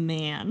 the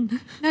man.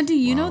 Now, do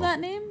you know Wow. that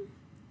name?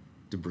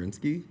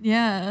 Dabrinsky?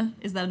 Yeah.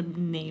 Is that a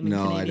name in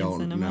No, Canadian I don't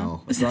cinema?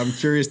 know. So I'm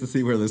curious to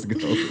see where this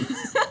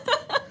goes.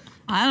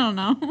 I don't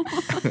know.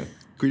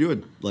 Could we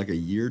do a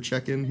year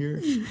check-in here?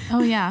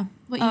 Oh, yeah.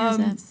 What year is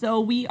it? So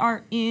we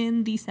are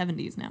in the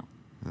 70s now.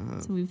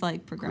 So we've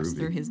like progressed groovy.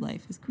 through his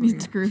life, his career.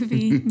 It's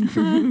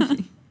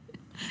groovy.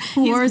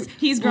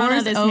 He's grown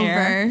out his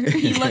hair. over.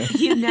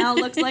 He now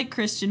looks like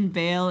Christian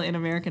Bale in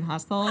American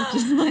Hustle.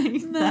 Just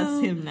like that's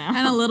him now.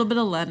 And a little bit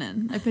of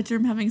Lennon. I picture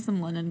him having some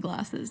Lennon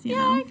glasses, you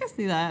Yeah, know? I can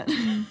see that.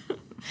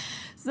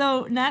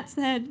 So Nat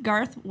said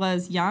Garth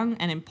was young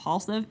and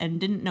impulsive and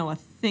didn't know a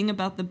thing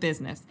about the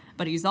business,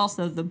 but he's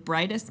also the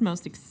brightest,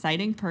 most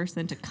exciting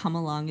person to come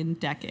along in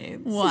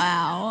decades.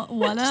 Wow.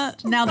 What a...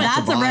 Now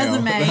That's that's a a bio.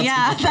 resume.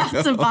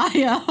 That's a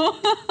bio.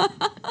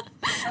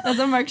 That's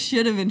what Mark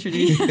should have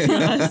introduced to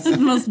us. The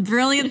most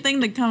brilliant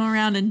thing to come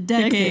around in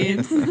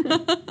decades.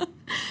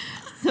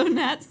 So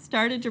Nat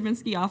started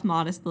Drabinsky off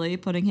modestly,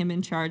 putting him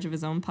in charge of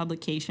his own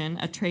publication,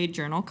 a trade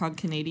journal called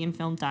Canadian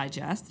Film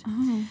Digest.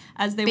 Oh.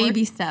 As they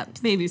Baby were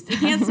steps. baby You steps.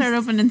 can't start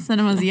opening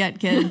cinemas yet,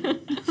 kid.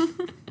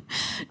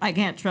 I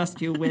can't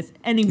trust you with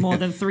any more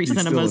than 3 He's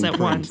cinemas still at in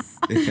print. once.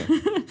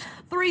 Yeah.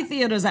 3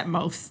 theaters at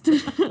most.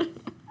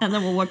 And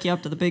then we'll work you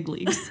up to the big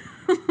leagues.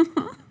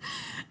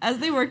 As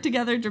they work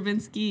together,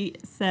 Drabinsky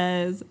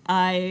says,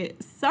 I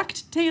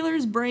sucked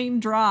Taylor's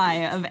brain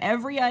dry of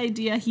every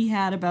idea he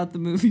had about the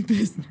movie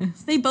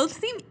business. They both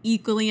seem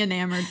equally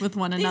enamored with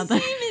one They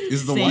another. seem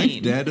Is the insane.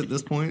 wife dead at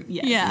this point?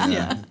 Yes. Yeah.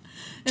 Yeah.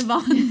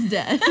 Yvonne's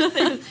dead.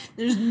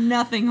 There's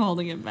nothing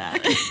holding him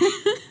back.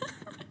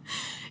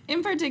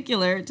 In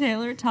particular,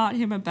 Taylor taught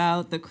him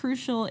about the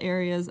crucial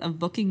areas of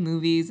booking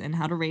movies and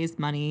how to raise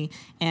money.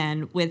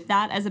 And with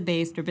that as a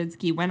base,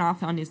 Drabinsky went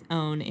off on his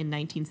own in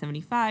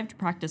 1975 to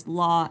practice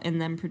law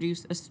and then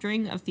produce a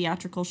string of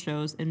theatrical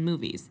shows and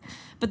movies.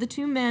 But the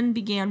two men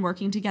began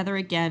working together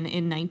again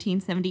in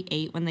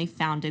 1978 when they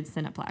founded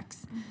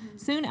Cineplex.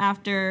 Soon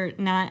after,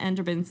 Nat and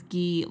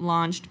Drabinsky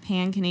launched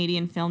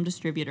Pan-Canadian Film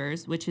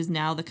Distributors, which is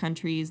now the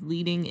country's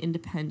leading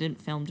independent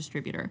film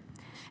distributor.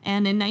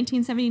 And in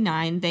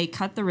 1979, they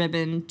cut the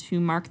ribbon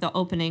to mark the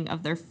opening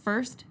of their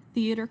first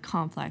theater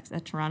complex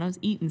at Toronto's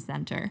Eaton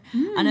Centre,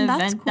 an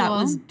that's event that cool.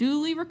 was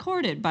duly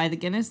recorded by the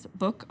Guinness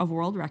Book of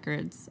World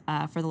Records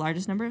for the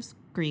largest number of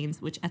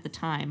screens, which at the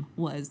time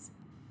was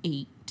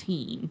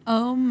 18.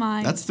 Oh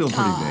my That's still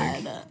God.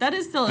 pretty big. That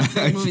is still a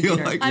big movie feel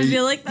theater. like I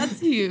feel like that's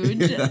huge.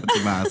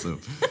 That's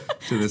massive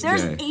to this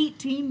There's day.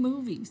 18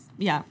 movies.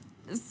 Yeah.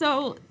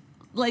 So,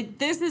 like,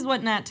 this is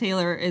what Nat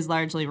Taylor is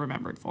largely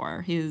remembered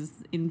for, his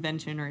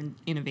invention or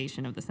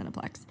innovation of the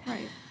Cineplex.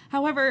 Right.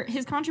 However,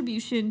 his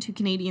contribution to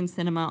Canadian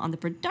cinema on the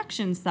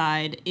production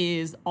side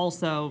is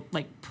also,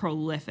 like,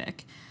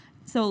 prolific.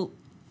 So,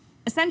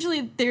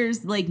 essentially,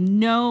 there's, like,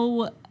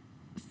 no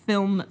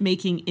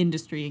filmmaking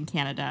industry in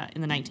Canada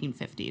in the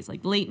 1950s,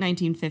 like, late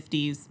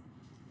 1950s.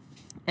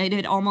 It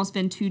had almost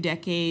been 2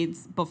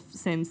 decades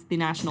since the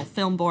National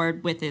Film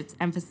Board, with its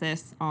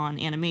emphasis on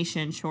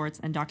animation, shorts,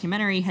 and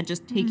documentary, had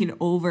just taken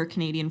over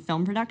Canadian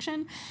film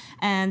production.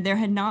 And there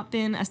had not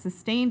been a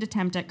sustained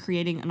attempt at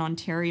creating an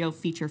Ontario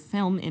feature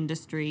film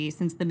industry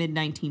since the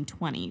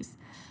mid-1920s.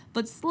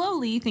 But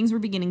slowly, things were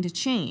beginning to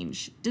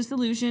change.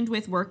 Disillusioned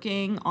with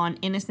working on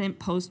innocent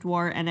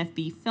post-war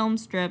NFB film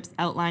strips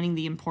outlining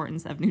the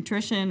importance of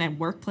nutrition and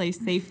workplace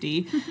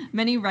safety,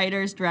 many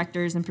writers,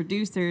 directors, and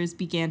producers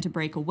began to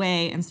break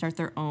away and start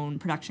their own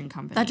production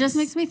companies. That just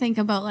makes me think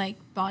about like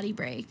Body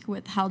Break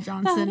with Hal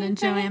Johnson Body and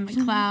Joanne Break.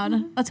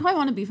 McLeod. That's who I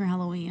want to be for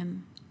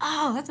Halloween.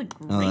 Oh, that's a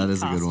great that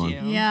is a good one.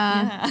 costume.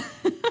 Yeah.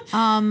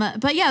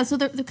 But yeah, so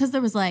because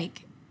there was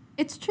like,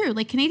 it's true,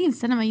 like Canadian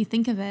cinema, you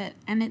think of it,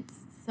 and it's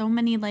so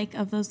many like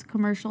of those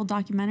commercial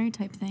documentary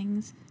type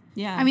things.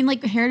 Yeah. I mean,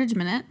 like Heritage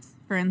Minutes,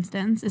 for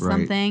instance, is Right.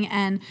 something,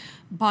 and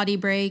Body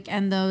Break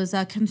and those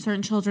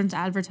Concerned Children's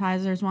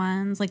Advertisers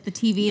ones, like the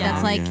TV Yeah. that's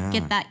Oh, like, yeah.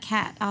 get that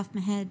cat off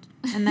my head.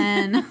 And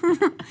then,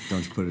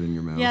 Don't you put it in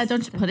your mouth? yeah,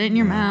 don't you put it in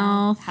your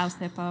mouth. House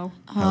Hippo.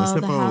 House Oh,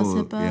 the House Hippo,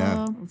 Hippo.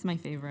 yeah. That's my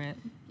favorite.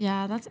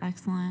 Yeah, that's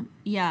excellent.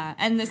 Yeah,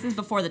 and this is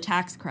before the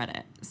tax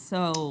credit.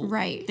 So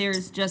Right.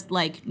 there's just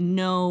like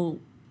no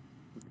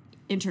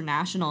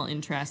international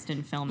interest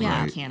in filming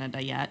Yeah. in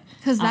Canada yet.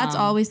 Because that's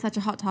always such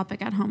a hot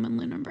topic at home in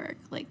Lunenburg,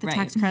 like the Right.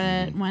 tax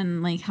credit,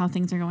 when like how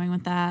things are going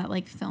with that,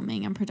 like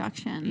filming and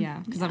production. Yeah,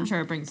 because I'm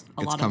sure it brings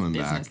a It's lot of coming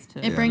business back.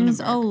 to It brings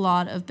a Lunenburg.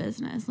 lot of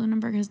business.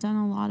 Lunenburg has done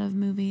a lot of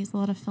movies, a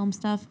lot of film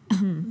stuff.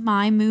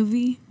 My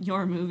movie.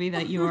 Your movie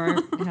that you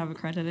have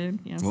accredited.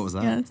 Yes. What was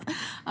that? Yes.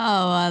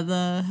 Oh,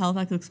 the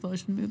Halifax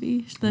Explosion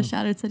movie, the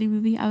Shattered City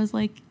movie. I was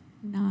like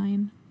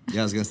 9.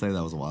 Yeah, I was gonna say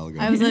that was a while ago.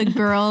 I was a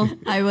girl.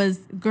 I was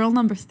girl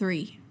number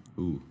 3.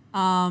 Ooh.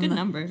 Good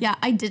number. Yeah,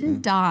 I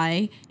didn't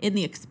die in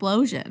the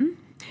explosion.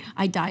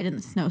 I died in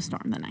the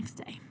snowstorm the next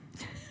day.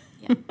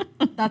 Yeah,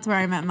 that's where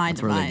I met my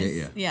That's where they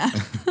demise. get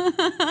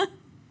Yeah.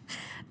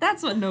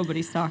 That's what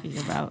nobody's talking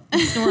about. The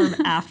storm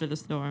after the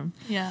storm.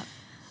 Yeah.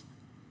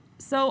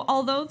 So,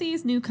 although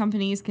these new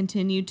companies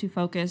continued to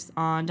focus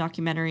on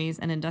documentaries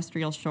and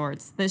industrial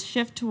shorts, this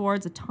shift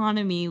towards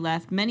autonomy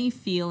left many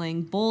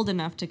feeling bold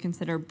enough to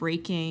consider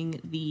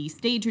breaking the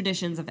staid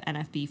traditions of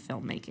NFB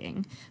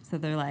filmmaking. So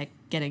they're like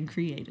getting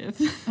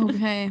creative.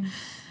 Okay.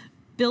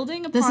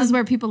 Building upon This is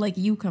where people like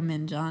you come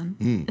in, John.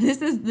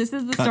 this is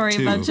the Cut story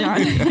two. about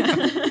John.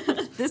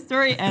 This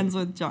story ends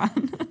with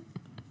John.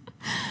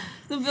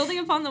 So building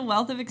upon the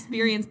wealth of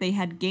experience they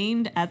had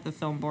gained at the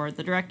film board,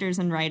 the directors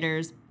and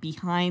writers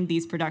behind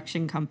these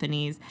production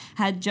companies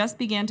had just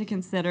began to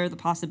consider the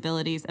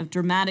possibilities of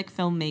dramatic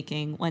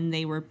filmmaking when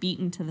they were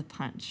beaten to the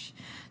punch.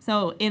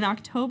 So in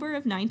October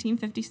of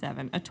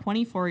 1957, a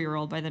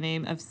 24-year-old by the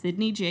name of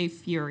Sidney J.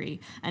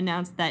 Fury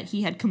announced that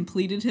he had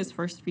completed his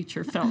first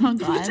feature film, Oh,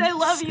 God. which I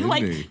love. You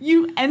like Sidney.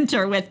 you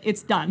enter with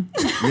 "It's done."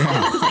 Yeah.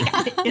 It's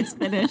like, it's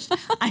finished.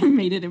 I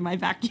made it in my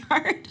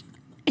backyard.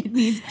 It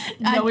needs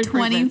no At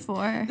improvements.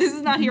 24. This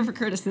is not here for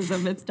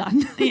criticism. It's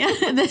done. Yeah,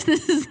 this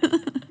is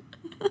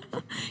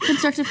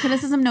constructive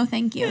criticism. No,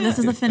 thank you. This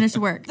is a finished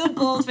work. The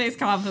bold-faced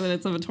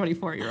confidence of a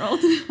 24-year-old.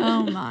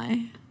 Oh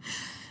my.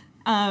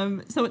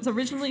 So it's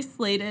originally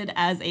slated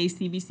as a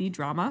CBC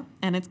drama,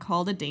 and it's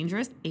called A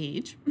Dangerous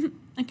Age.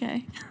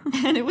 Okay.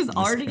 And it was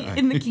already guy.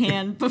 in the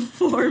can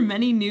before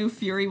many knew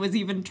Fury was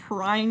even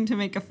trying to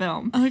make a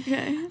film.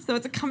 Okay. So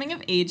it's a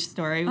coming-of-age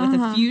story with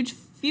a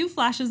few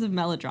flashes of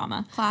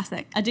melodrama.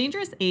 Classic. A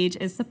Dangerous Age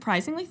is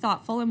surprisingly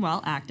thoughtful and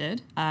well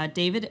acted.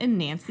 David and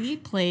Nancy,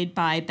 played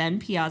by Ben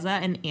Piazza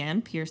and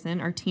Ann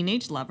Pearson, are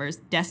teenage lovers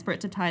desperate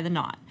to tie the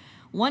knot.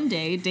 One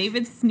day,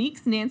 David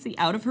sneaks Nancy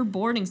out of her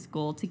boarding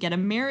school to get a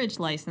marriage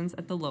license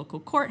at the local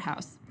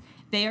courthouse.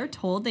 They are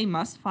told they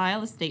must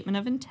file a statement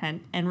of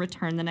intent and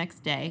return the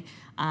next day.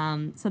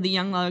 So the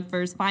young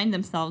lovers find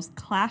themselves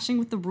clashing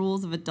with the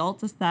rules of adult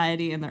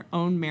society and their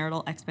own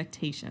marital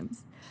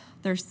expectations.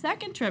 Their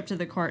second trip to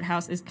the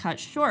courthouse is cut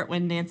short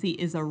when Nancy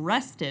is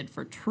arrested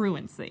for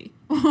truancy,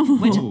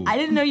 which I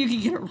didn't know you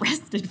could get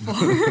arrested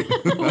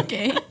for.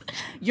 Okay.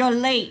 You're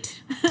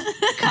late.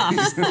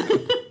 Cuffs.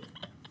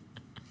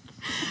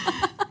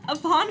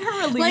 Upon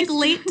her release, Like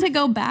late to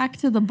go back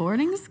to the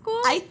boarding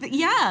school? I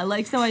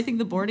think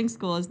the boarding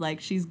school is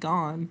like, she's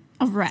gone.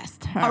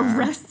 Arrest her.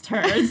 Arrest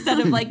her instead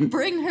of like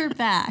bring her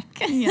back.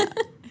 Yeah.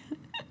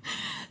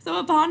 So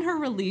upon her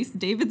release,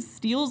 David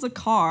steals a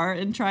car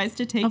and tries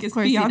to take Of his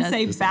course he does.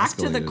 fiancee This back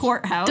to the escalated.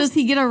 courthouse. Does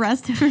he get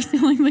arrested for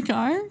stealing the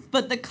car?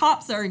 But the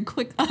cops are in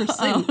quick pursuit.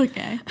 Oh,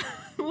 okay.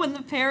 When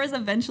the pair is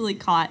eventually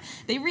caught,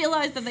 they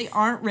realize that they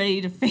aren't ready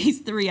to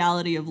face the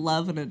reality of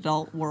love in an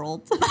adult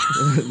world.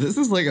 This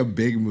is like a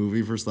big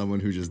movie for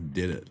someone who just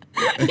did it.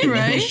 And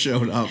Right? never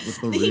showed up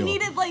with the real. He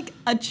needed like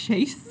a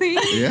chase scene.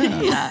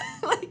 Yeah. Yeah.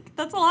 Like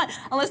that's a lot.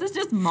 Unless it's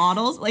just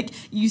models. Like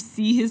you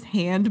see his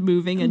hand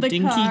moving a The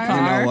dinky car. car.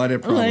 You know what?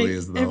 It probably Like,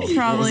 is though. it What was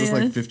probably this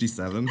like is.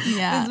 57?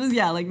 Yeah. This was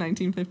like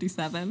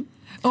 1957.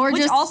 Or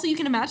Which just also you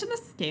can imagine the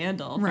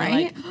scandal. For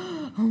Right? like,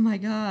 oh my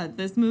God,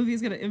 this movie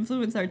is gonna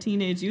influence our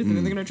teenage youth and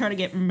then they're gonna try to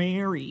get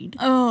married.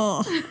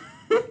 oh,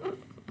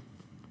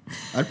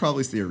 I'd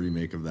probably see a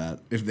remake of that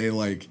if they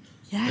like.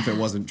 If Yeah. it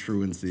wasn't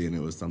truancy and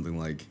it was something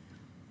like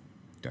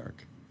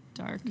dark.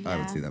 Dark. I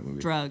would see that movie.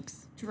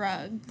 Drugs.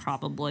 drugs.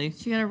 Probably.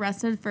 She got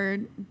arrested for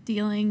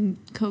dealing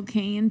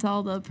cocaine to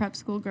all the prep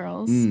school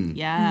girls. Mm.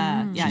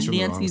 Yeah. Yeah. She's from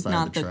the wrong Nancy's side of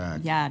not the the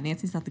track.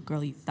 Nancy's not the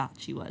girl you thought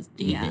she was.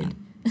 Yeah. David.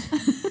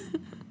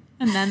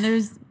 And then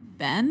there's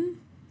Ben.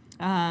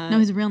 No, No,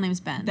 his real name's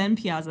Ben. Ben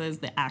Piazza is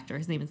the actor.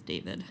 His name is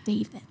David.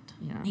 David.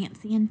 Yeah.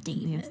 Nancy and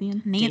David. Nancy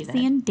Nancy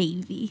and and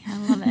Davy. I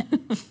love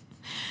it.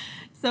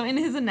 So in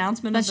his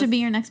announcement, That of should the be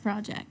your next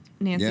project.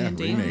 Nancy Yeah, and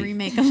David. A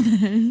remake of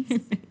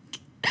this.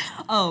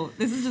 Oh,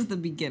 this is just the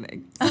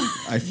beginning.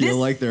 I feel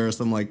like there are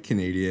some like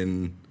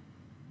Canadian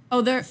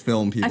Oh, there.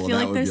 film people I feel that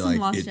like would there's be some like,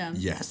 lost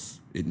gems. yes,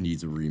 it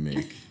needs a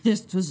remake. This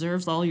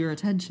deserves all your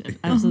attention.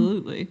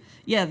 Absolutely.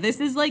 Yeah,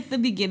 this is like the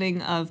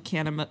beginning of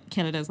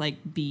Canada's like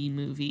B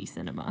movie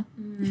cinema.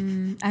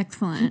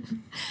 Excellent.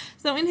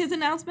 So in his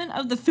announcement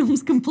of the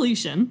film's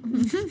completion,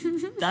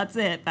 that's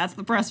it. That's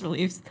the press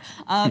release.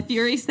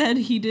 Fury said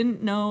he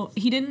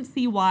didn't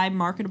see why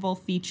marketable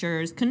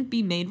features couldn't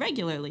be made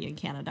regularly in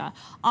Canada,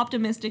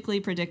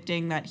 optimistically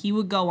predicting that he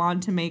would go on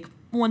to make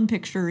one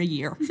picture a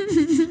year.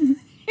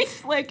 He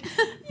It's like,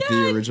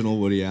 The original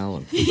Woody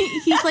Allen.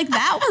 He's like,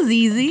 that was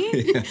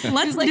easy.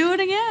 Let's do it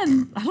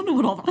again. I don't know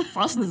what all the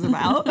fuss is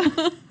about.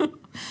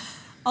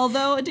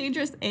 Although A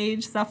Dangerous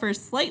Age suffers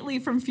slightly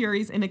from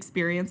Fury's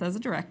inexperience as a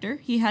director,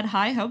 he had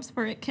high hopes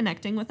for it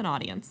connecting with an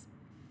audience.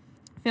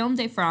 Film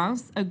de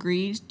France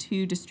agreed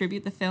to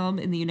distribute the film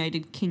in the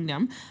United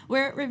Kingdom,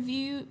 where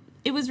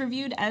it was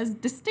reviewed as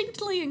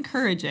distinctly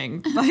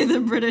encouraging by the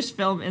British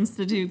Film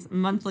Institute's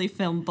monthly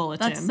film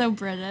bulletin. That's so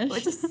British.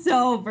 Which is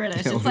so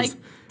British. It's like,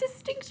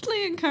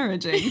 distinctly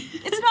encouraging.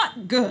 It's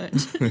not good,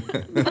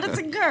 but it's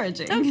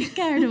encouraging. Don't get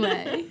carried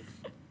away.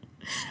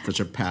 Such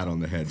a pat on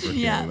the head for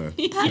Yeah. Canada.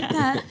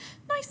 Pat.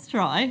 Nice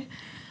try.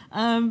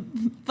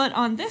 But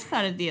on this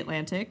side of the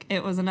Atlantic,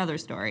 it was another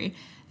story.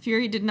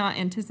 Fury did not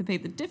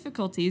anticipate the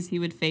difficulties he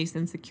would face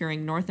in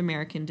securing North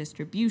American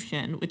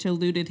distribution, which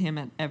eluded him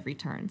at every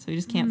turn. So he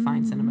just can't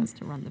find cinemas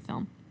to run the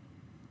film.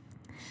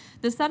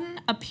 The sudden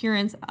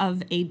appearance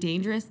of A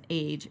Dangerous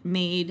Age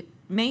may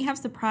have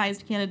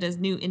surprised Canada's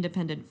new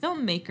independent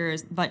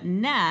filmmakers, but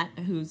Nat,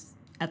 who's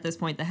at this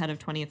point the head of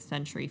 20th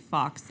Century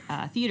Fox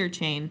theater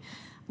chain,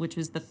 which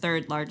was the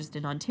third largest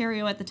in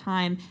Ontario at the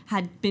time,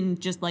 had been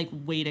just like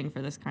waiting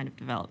for this kind of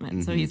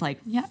development. So he's like,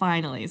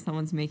 finally,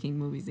 someone's making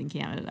movies in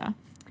Canada.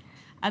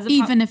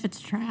 Even if it's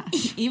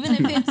trash. Even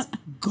if it's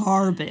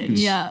garbage.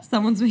 Yeah.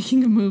 Someone's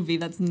making a movie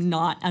that's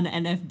not an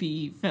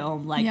NFB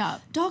film, like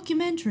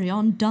documentary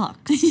on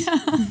ducks.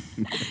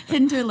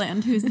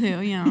 Hinterland, who's who,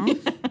 you know.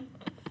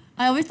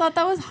 I always thought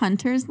that was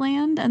Hunter's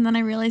Land, and then I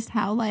realized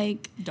how,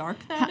 like...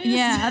 dark that is?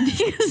 Yeah,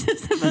 because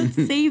it's about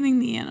saving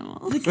the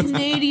animals. The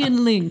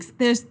Canadian lynx.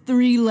 There's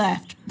 3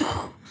 left.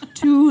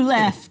 2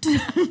 left.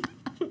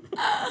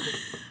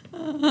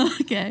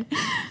 Okay.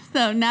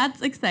 So,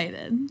 Nat's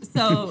excited.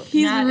 So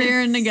he's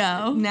rearing to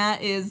go.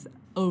 Nat is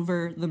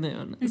over the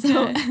moon. Okay.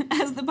 So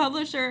as the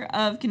publisher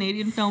of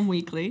Canadian Film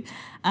Weekly,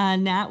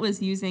 Nat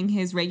was using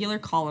his regular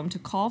column to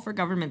call for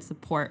government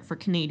support for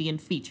Canadian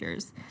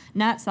features.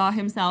 Nat saw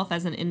himself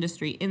as an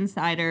industry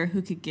insider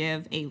who could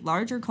give a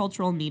larger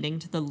cultural meaning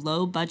to the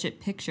low-budget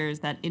pictures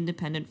that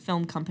independent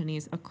film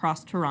companies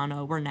across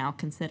Toronto were now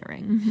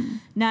considering. Mm-hmm.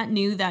 Nat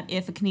knew that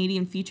if a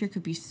Canadian feature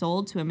could be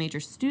sold to a major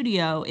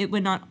studio, it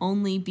would not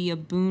only be a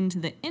boon to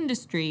the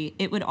industry,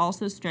 it would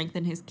also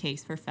strengthen his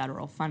case for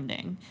federal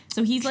funding.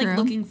 So he's like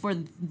looking for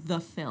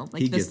the film,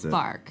 like the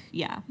spark.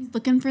 Yeah. He's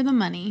looking for the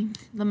money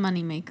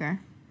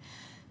maker.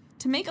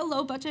 To make a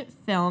low-budget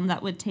film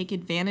that would take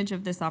advantage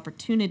of this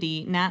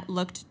opportunity, Nat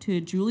looked to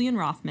Julian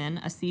Rothman,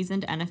 a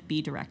seasoned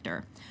NFB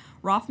director.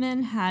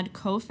 Rothman had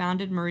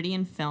co-founded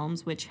Meridian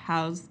Films, which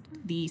housed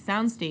the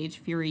soundstage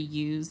Fury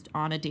used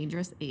on A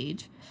Dangerous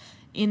Age.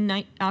 In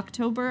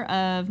October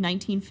of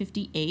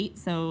 1958,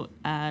 so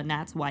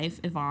Nat's wife,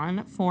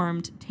 Yvonne,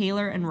 formed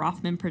Taylor and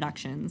Rothman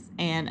Productions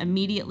and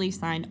immediately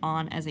signed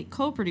on as a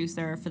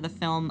co-producer for the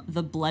film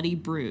The Bloody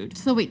Brood.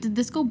 So wait, did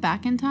this go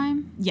back in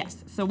time?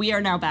 Yes, so we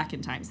are now back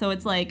in time. So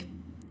it's like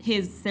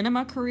his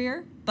cinema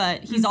career,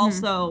 but he's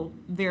also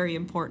very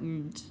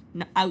important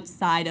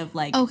outside of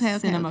like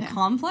cinema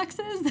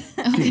complexes,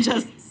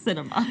 just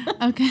cinema.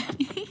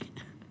 Okay.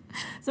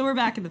 So we're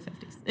back in the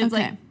 50s. It's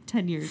like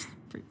 10 years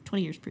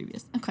 20 years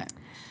previous. Okay.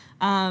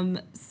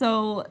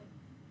 So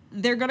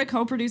they're going to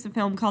co-produce a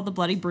film called The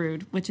Bloody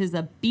Brood, which is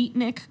a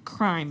beatnik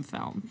crime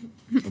film.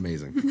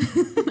 Amazing.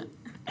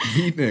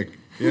 Beatnik.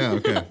 Yeah,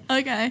 okay.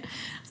 Okay.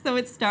 So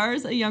it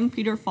stars a young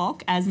Peter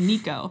Falk as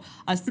Nico,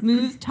 a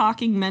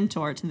smooth-talking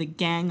mentor to the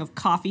gang of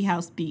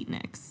coffeehouse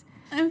beatniks.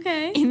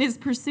 Okay. In his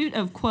pursuit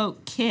of,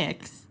 quote,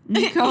 kicks,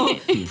 Nico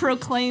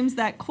proclaims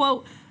that,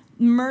 quote,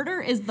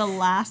 murder is the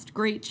last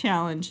great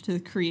challenge to the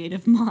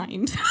creative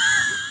mind.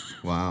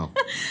 Wow.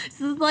 This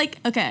is like,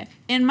 okay,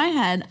 in my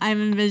head, I'm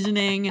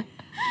envisioning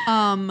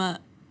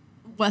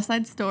West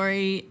Side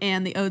Story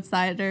and The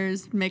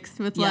Outsiders mixed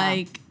with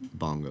like...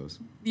 bongos.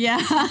 Yeah.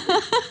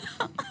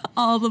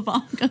 All the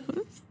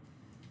bongos.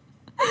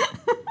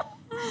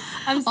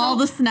 All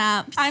the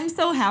snaps. I'm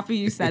so happy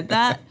you said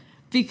that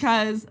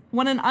because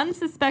when an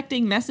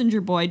unsuspecting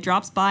messenger boy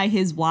drops by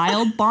his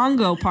wild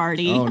bongo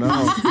party... Oh,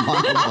 no.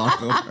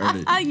 Bongo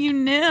party. You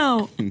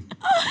knew.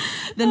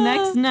 The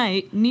next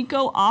night,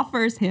 Nico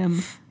offers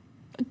him...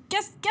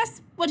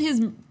 Guess what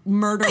his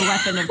murder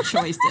weapon of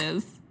choice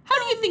is. How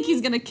do you think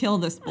he's going to kill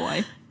this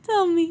boy?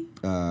 Tell me.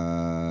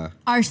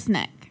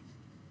 Arsenic.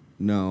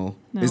 No.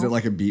 Is it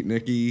like a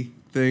beatnik-y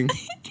thing?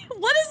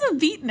 What is a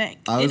beatnik?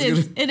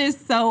 It is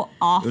so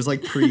off. It was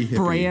like pre-hippie.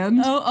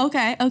 Brand. Oh,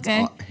 okay.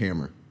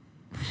 Hammer.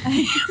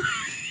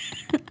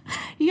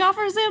 He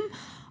offers him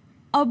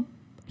a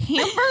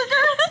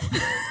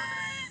hamburger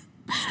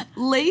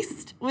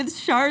laced with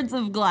shards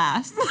of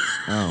glass.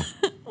 Oh.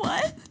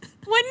 What?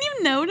 Wouldn't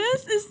you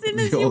notice as soon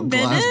as The you old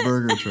bit glass it?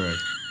 burger tray.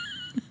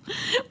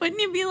 Wouldn't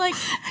you be like,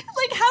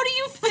 how do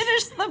you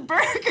finish the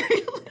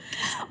burger?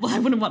 Well, I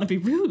wouldn't want to be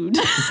rude.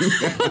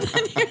 but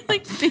then your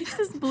like face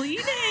is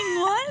bleeding.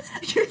 What?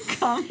 Here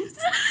comes.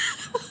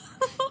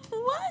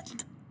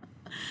 What?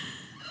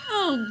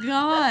 Oh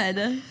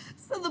God.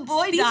 So the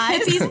boy These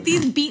dies. hippies,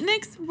 these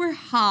beatniks were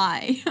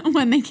high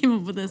when they came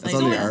up with this It's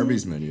idea. on the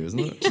Arby's menu, isn't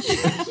it?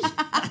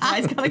 That's why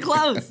it's kind of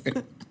close.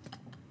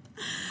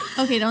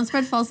 Okay, don't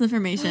spread false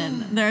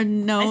information. There are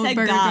no I said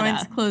burger gotta.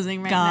 joints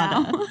closing right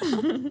now.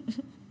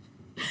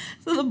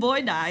 So the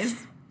boy dies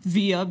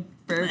via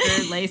burger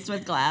laced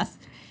with glass,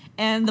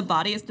 and the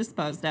body is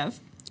disposed of.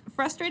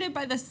 Frustrated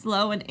by the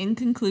slow and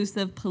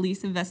inconclusive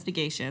police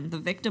investigation, the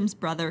victim's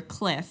brother,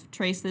 Cliff,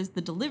 traces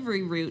the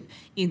delivery route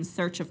in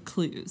search of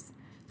clues.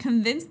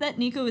 Convinced that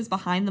Nico is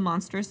behind the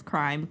monstrous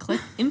crime,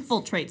 Cliff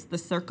infiltrates the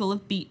circle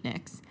of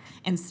beatniks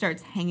and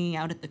starts hanging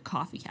out at the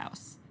coffee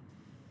house.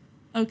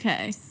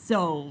 Okay.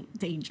 So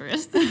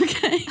dangerous.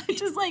 Okay.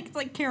 It's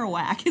like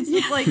Kerouac. It's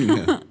just like,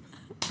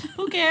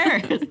 who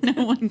cares?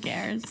 No one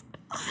cares.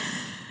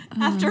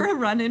 After a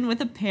run-in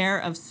with a pair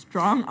of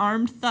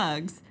strong-armed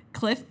thugs,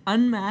 Cliff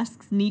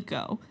unmasks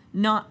Nico,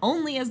 not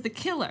only as the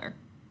killer,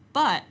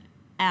 but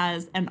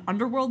as an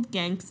underworld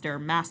gangster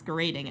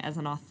masquerading as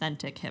an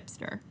authentic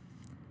hipster.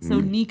 So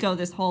Nico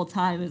this whole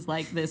time is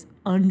like this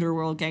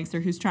underworld gangster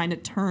who's trying to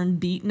turn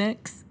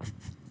beatniks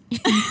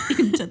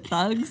into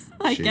thugs,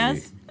 I Shady.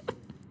 guess.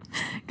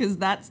 Because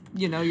that's,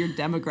 your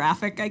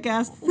demographic, I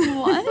guess.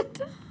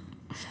 What?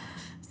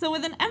 So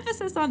with an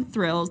emphasis on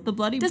thrills, the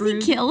Bloody Does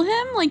Brood... he kill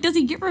him? Like, does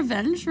he get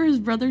revenge for his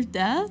brother's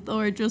death?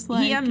 Or just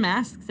like... He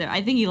unmasks him.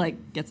 I think he,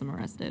 gets him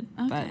arrested.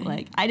 But,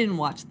 Okay. I didn't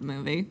watch the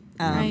movie.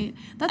 Right.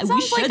 That we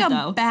sounds like should, a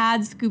though.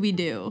 bad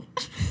Scooby-Doo.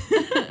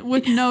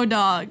 With no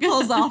dog.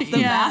 Pulls off the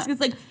Yeah. mask.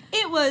 It's like,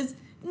 it was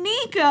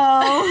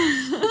Nico!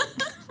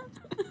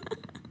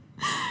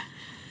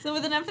 So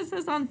with an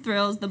emphasis on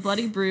thrills, The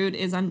Bloody Brood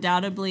is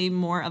undoubtedly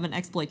more of an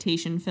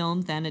exploitation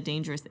film than A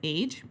Dangerous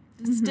Age.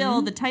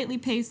 Still, the tightly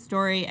paced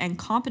story and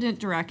competent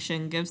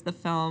direction gives the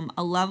film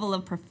a level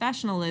of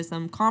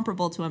professionalism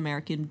comparable to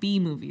American B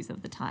movies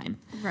of the time.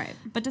 Right.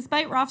 But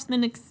despite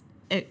Rothman's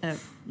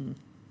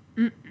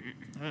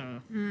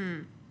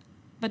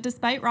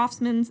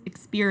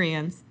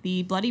experience,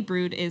 The Bloody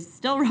Brood is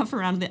still rough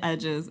around the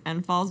edges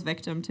and falls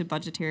victim to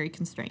budgetary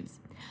constraints.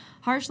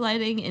 Harsh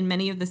lighting in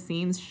many of the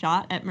scenes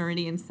shot at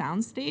Meridian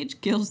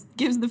Soundstage gives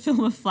the film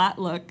a flat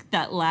look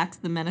that lacks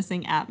the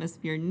menacing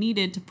atmosphere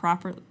needed to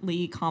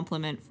properly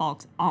complement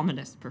Falk's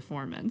ominous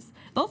performance.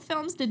 Both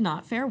films did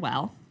not fare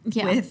well,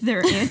 with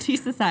their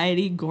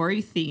anti-society,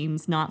 gory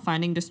themes not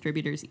finding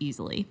distributors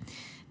easily.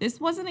 This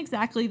wasn't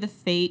exactly the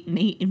fate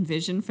Nate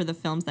envisioned for the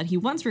films that he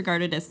once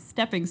regarded as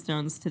stepping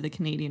stones to the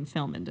Canadian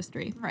film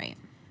industry. Right.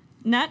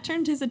 Nat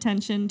turned his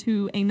attention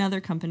to another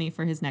company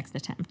for his next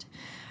attempt.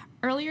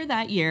 Earlier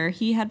that year,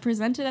 he had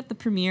presented at the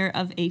premiere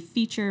of a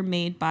feature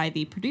made by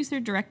the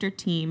producer-director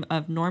team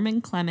of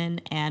Norman Clemon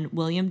and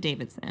William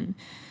Davidson,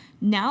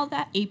 Now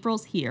That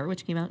April's Here,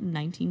 which came out in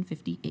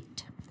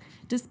 1958.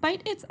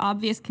 Despite its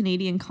obvious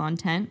Canadian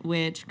content,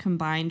 which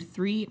combined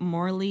 3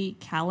 Morley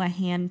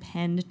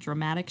Callahan-penned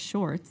dramatic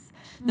shorts,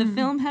 the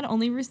film had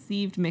only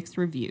received mixed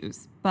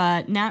reviews.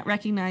 But Nat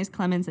recognized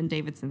Clemens and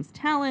Davidson's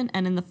talent,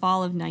 and in the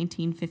fall of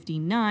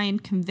 1959,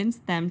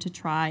 convinced them to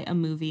try a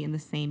movie in the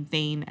same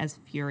vein as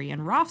Fury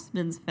and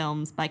Rothman's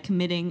films by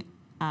committing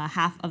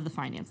half of the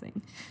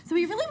financing. So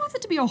he really wants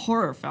it to be a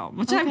horror film,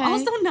 which I'm Okay.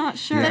 also not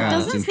sure. Yeah, That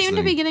that's doesn't seem to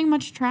interesting. be getting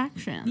much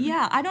traction.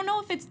 Yeah, I don't know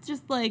if it's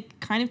just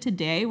kind of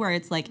today where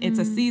it's it's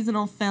a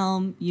seasonal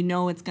film,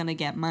 it's going to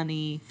get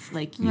money,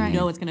 Right.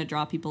 it's going to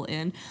draw people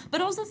in,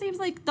 but also seems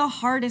like the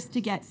hardest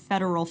to get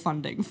federal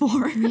funding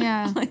for.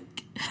 Yeah.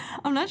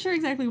 I'm not sure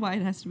exactly why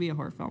it has to be a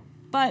horror film.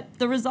 But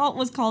the result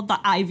was called The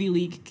Ivy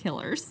League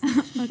Killers.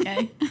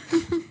 Okay.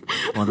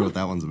 Wonder what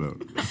that one's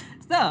about.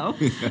 So,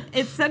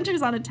 it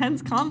centers on a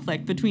tense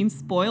conflict between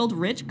spoiled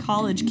rich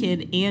college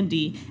kid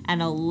Andy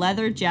and a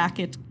leather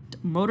jacket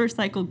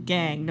motorcycle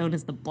gang known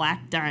as the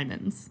Black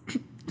Diamonds.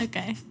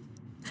 Okay.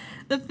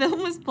 The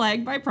film was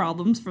plagued by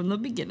problems from the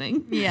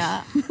beginning.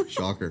 Yeah.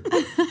 Shocker.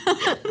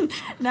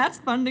 Nat's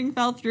funding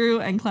fell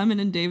through, and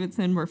Clement and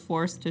Davidson were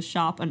forced to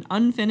shop an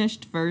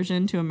unfinished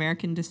version to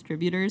American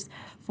distributors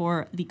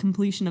for the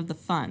completion of the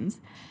funds.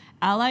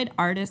 Allied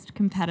artist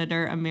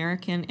competitor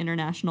American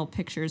International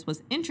Pictures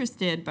was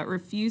interested but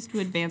refused to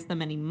advance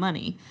them any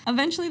money.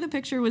 Eventually, the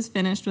picture was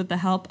finished with the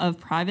help of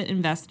private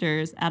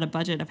investors at a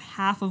budget of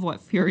half of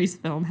what Fury's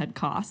film had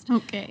cost.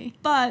 Okay.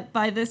 But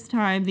by this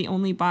time, the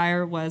only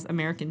buyer was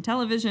American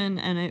television,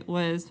 and it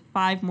was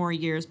 5 more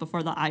years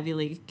before the Ivy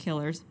League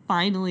Killers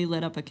finally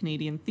lit up a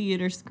Canadian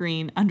theater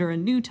screen under a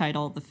new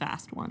title, The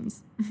Fast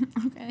Ones.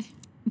 Okay.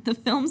 The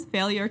film's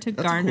failure to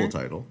That's garner... a cool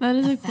title. That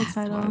is a cool Fast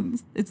title.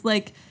 Ones. It's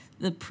like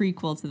the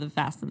prequel to The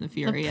Fast and the The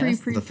Furious.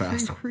 The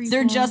fast ones.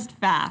 They're just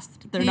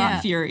fast. They're Yeah.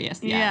 not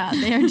furious yet.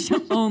 Yeah, they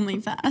are only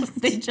fast.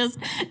 They just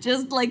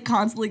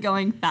constantly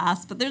going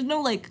fast, but there's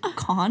no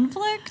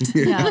conflict.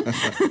 Yeah.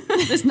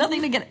 There's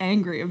nothing to get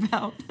angry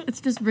about. It's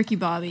just Ricky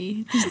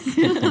Bobby.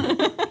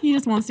 He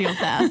just wants to go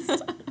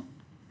fast.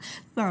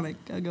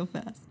 Sonic, gotta go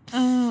fast.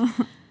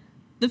 Oh.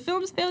 The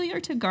film's failure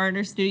to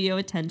garner studio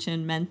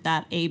attention meant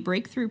that a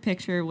breakthrough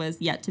picture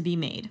was yet to be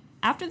made.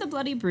 After The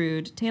Bloody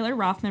Brood, Taylor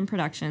Rothman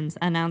Productions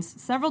announced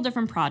several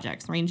different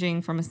projects,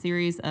 ranging from a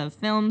series of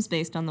films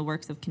based on the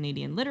works of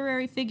Canadian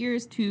literary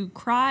figures to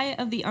Cry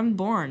of the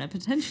Unborn, a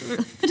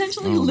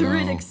potentially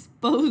lurid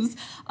expose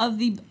of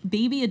the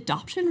baby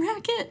adoption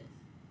racket.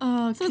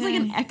 Okay. So it's like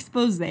an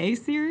expose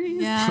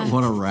series. Yeah.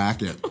 What a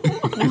racket.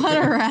 What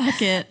a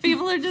racket.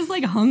 People are just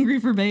like hungry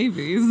for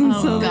babies. And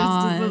Oh, so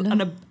God. there's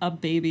just a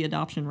baby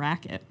adoption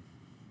racket.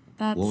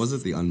 That's, What was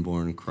it? The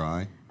Unborn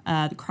Cry?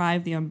 The Cry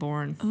of the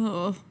Unborn.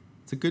 Oh,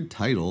 It's a good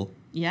title.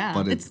 Yeah.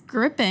 But it's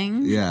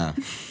gripping. Yeah.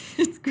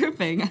 It's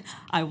gripping.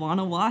 I want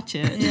to watch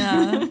it.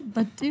 Yeah.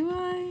 But do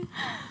I?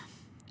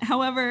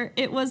 However,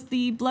 it was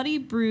the Bloody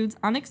Brood's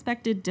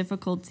unexpected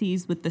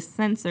difficulties with the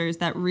censors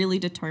that really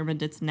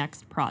determined its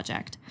next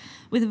project.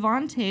 With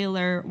Von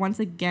Taylor once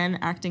again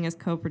acting as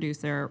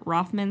co-producer,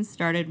 Rothman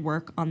started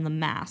work on The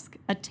Mask,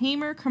 a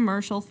tamer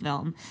commercial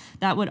film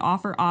that would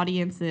offer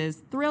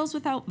audiences thrills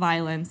without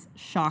violence,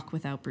 shock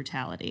without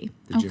brutality.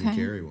 The Jim Okay.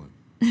 Carrey one.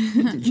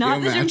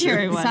 Not the Jim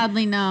Carrey one.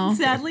 Sadly, no.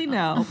 Sadly,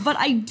 no. But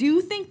I do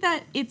think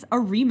that it's a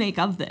remake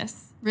of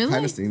this. Really?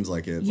 Kind of seems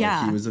like it. Yeah.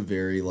 Like he was a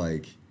very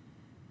like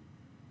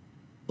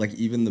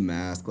even The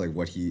Mask,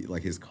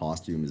 his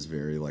costume is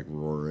very like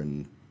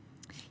roaring.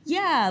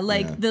 Yeah,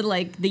 Yeah.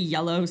 the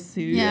yellow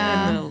suit.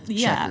 Yeah. And the,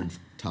 yeah. Checkered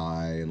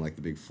tie and like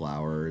the big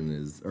flower in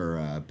his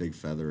big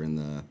feather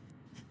in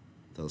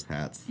those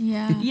hats.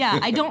 Yeah. Yeah,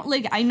 I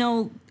don't I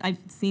know I've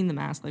seen The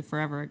Mask like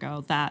forever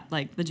ago, that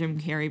like the Jim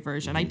Carrey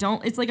version. I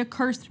don't, it's like a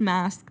cursed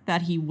mask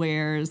that he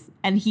wears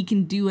and he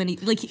can do any,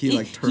 like He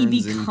like he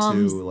turns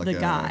becomes into like the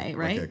guy,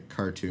 right? like a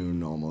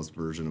cartoon almost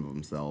version of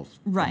himself.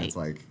 Right. And it's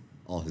like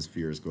all his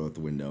fears go out the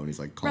window and he's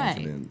like Right.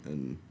 confident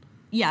and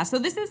Yeah, so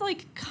this is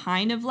like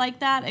kind of like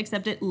that,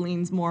 except it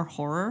leans more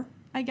horror,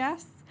 I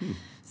guess.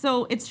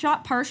 So it's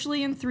shot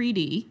partially in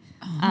 3D.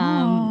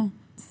 Oh.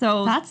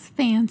 So That's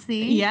fancy.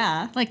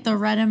 yeah. Like the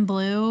red and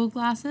blue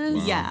glasses?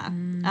 Wow.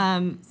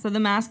 Yeah. So The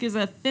Mask is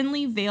a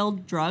thinly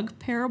veiled drug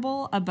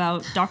parable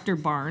about Dr.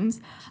 Barnes,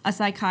 a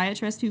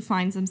psychiatrist who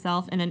finds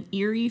himself in an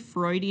eerie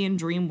Freudian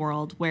dream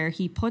world where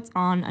he puts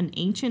on an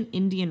ancient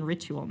Indian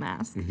ritual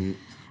mask.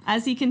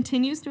 As he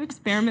continues to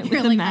experiment You're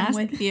with the like, mask,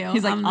 I'm with you.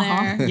 he's like, I'm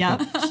there.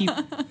 yep,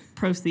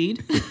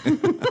 proceed.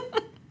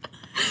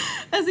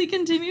 As he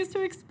continues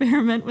to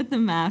experiment with the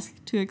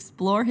mask to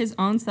explore his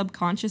own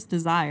subconscious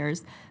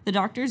desires, the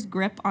doctor's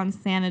grip on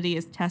sanity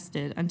is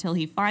tested until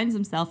he finds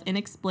himself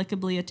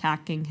inexplicably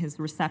attacking his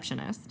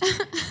receptionist.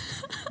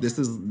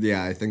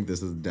 I think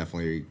this is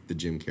definitely the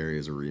Jim Carrey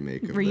is a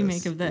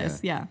remake of this,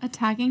 yeah.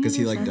 Attacking Because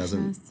his he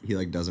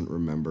receptionist. doesn't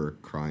remember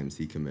crimes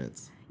he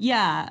commits.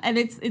 Yeah, and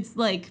it's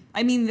like,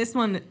 I mean, this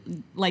one,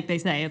 like they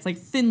say, it's like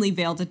thinly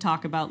veiled to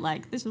talk about,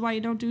 like, this is why you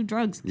don't do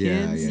drugs,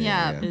 kids.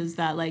 Yeah. Is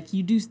that, like,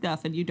 you do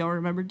stuff and you don't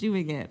remember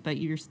doing it, but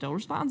you're still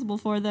responsible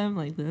for them.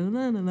 Like,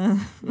 nah, nah,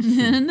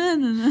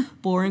 nah.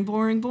 Boring,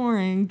 boring,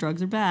 boring.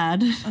 Drugs are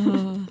bad.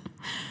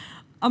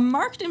 A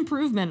marked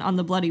improvement on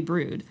The Bloody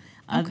Brood.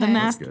 The Okay.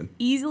 Mask That's good.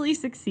 easily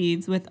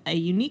succeeds with a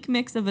unique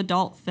mix of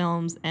adult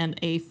films and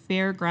a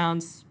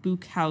fairground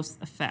spook house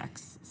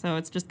effects. So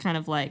it's just kind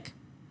of like,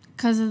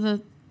 Because of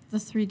the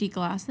 3D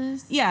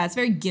glasses? yeah, it's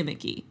very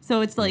gimmicky.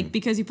 So it's like,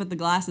 because you put the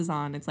glasses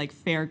on, it's like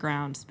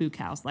fairground spook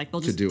house. Like they'll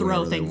To just do throw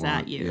whatever they things at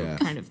want, you, yeah.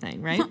 kind of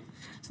thing, right?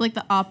 It's like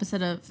the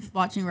opposite of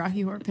watching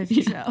Rocky Horror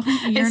Picture Show.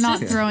 You're It's not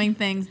just- throwing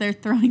things, they're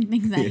throwing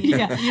things at you.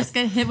 Yeah. You just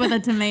get hit with a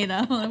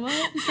tomato. Like,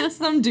 what?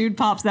 Some dude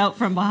pops out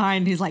from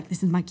behind. He's like,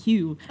 "This is my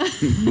cue,"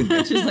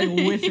 just like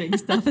whiffing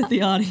stuff at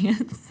the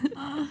audience.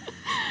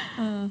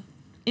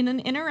 In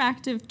an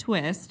interactive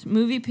twist,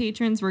 movie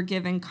patrons were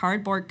given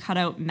cardboard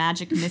cutout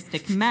magic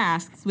mystic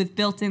masks with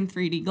built-in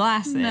 3D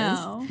glasses.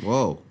 No.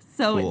 Whoa.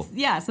 So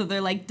cool. so they're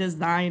like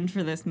designed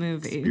for this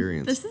movie.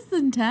 Experience. This is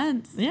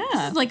intense. Yeah.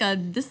 This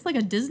is like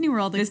a Disney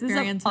World This is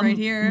experience a right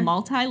here.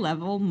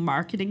 multi-level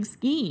marketing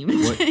scheme.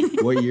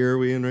 what year are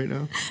we in right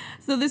now?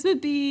 So this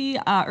would be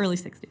early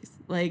 60s,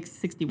 like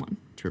 61.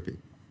 Trippy.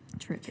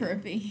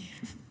 Trippy.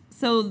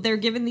 So they're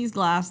given these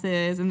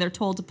glasses and they're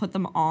told to put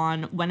them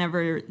on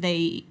whenever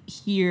they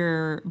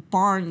hear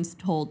Barnes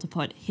told to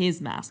put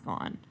his mask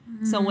on.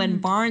 So when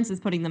Barnes is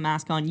putting the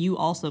mask on, you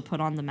also put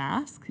on the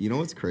mask. You know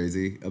what's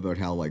crazy about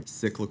how like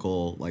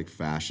cyclical like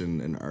fashion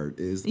and art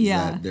is?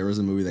 Yeah. That there was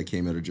a movie that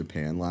came out of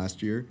Japan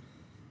last year,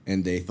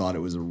 and they thought it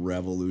was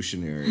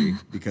revolutionary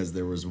because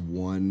there was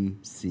one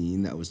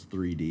scene that was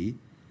 3D,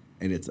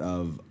 and it's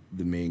of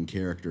the main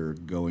character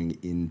going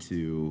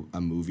into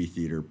a movie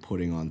theater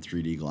putting on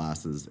 3D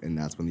glasses, and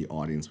that's when the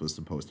audience was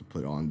supposed to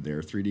put on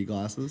their 3D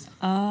glasses.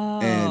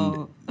 Oh.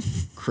 And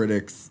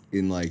critics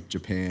in like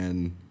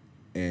Japan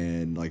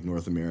and like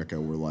North America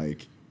were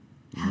like,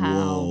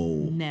 How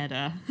whoa.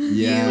 meta. You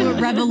Yeah.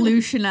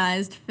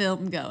 revolutionized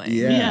film going.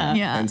 Yeah. Yeah.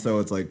 Yeah. And so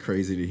it's like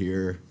crazy to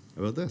hear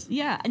How about this?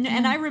 Yeah, and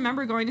I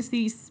remember going to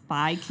see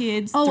Spy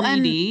Kids Oh,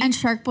 3D. and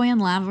Shark Boy and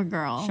Lava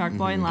Girl. Shark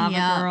Boy and Lava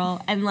Yeah.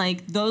 Girl. And,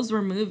 like, those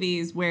were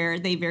movies where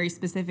they very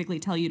specifically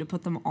tell you to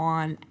put them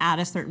on at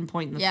a certain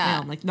point in the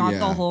film. Like, not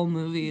the whole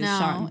movie is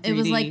shot in 3D. It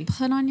was like,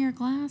 put on your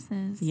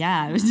glasses.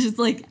 Yeah, it was just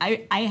like,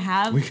 I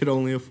have... We could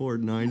only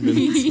afford 9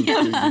 minutes.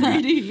 yeah,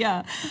 3D,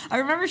 yeah. I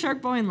remember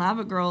Shark Boy and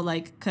Lava Girl,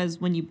 like,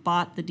 because when you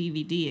bought the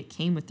DVD, it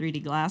came with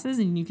 3D glasses,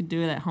 and you could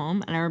do it at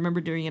home. And I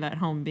remember doing it at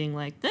home being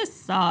like, this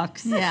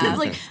sucks. Yeah. It's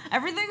like,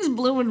 everything's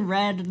blue and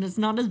red, and it's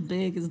not as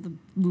big as the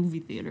movie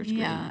theater screen.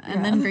 Yeah,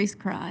 and then Grace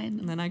cried.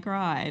 And then I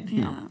cried.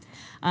 Yeah.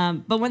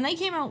 But when they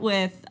came out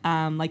with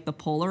like the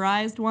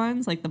polarized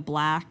ones, like the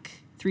black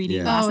 3D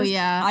Yeah. glasses, Oh,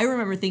 yeah. I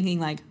remember thinking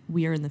like,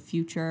 we are in the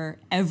future.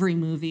 Every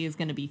movie is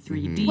going to be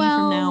 3D Mm-hmm.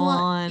 Well, from now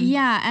on.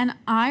 yeah, and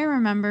I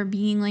remember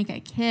being like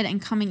a kid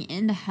and coming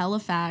into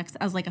Halifax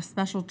as like a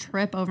special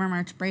trip over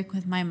March break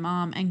with my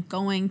mom and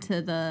going to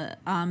the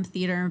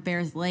theater in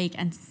Bears Lake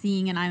and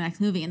seeing an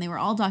IMAX movie, and they were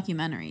all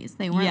documentaries.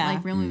 They weren't Yeah.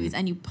 like real movies,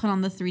 and you put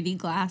on the 3D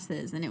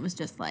glasses, and it was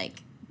just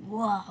like,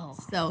 whoa,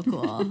 so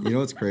cool. You know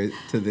what's crazy?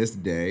 To this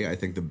day, I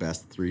think the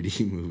best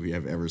 3D movie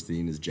I've ever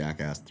seen is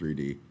Jackass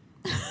 3D.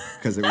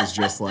 Because it was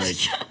just like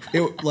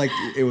it was like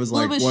Well, it was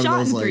one shot of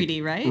those in like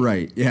 3D, right?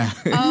 Right, yeah.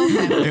 Oh,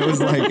 okay. It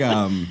was like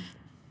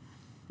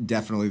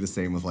definitely the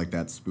same with like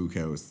that Spook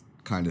House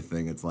kind of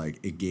thing. It's like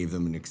it gave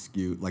them an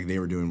excuse, like they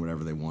were doing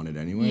whatever they wanted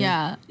anyway.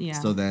 Yeah. Yeah.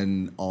 So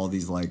then all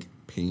these like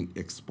paint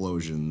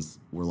explosions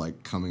were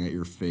like coming at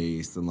your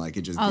face, and like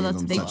it just gave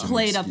them They such an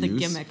played up the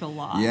excuse. gimmick a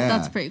lot. Yeah.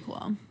 That's pretty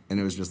cool. And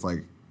it was just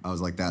like I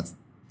was like,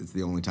 it's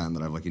the only time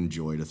that I've like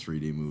enjoyed a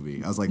 3D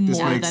movie. I was like, this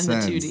More makes than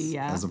the sense, 2D,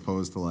 yeah. as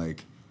opposed to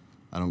like,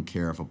 I don't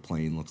care if a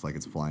plane looks like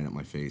it's flying at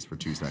my face for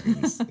 2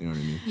 seconds. You know what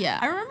I mean? Yeah.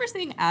 I remember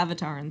seeing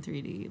Avatar in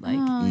 3D, like,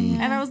 Oh,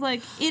 yeah. and I was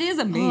like, it is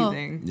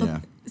amazing. Yeah.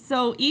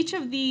 So each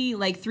of the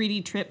like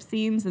 3D trip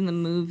scenes in the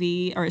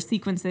movie or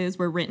sequences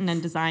were written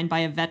and designed by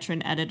a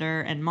veteran editor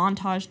and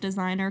montage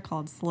designer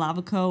called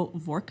Slavko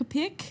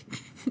Vorkapik.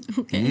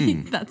 Okay,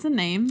 that's a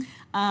name.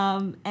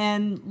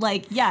 And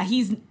like, yeah,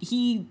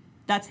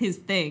 that's his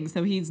thing.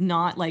 So he's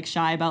not like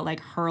shy about like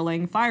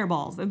hurling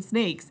fireballs and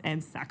snakes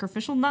and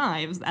sacrificial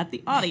knives at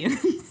the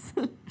audience.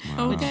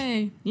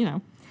 Okay. You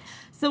know.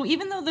 So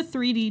even though the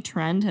 3D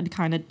trend had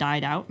kind of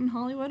died out in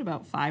Hollywood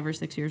about 5 or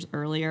 6 years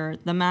earlier,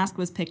 The Mask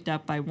was picked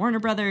up by Warner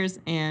Brothers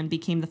and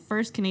became the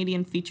first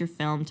Canadian feature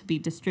film to be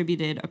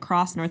distributed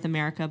across North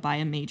America by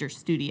a major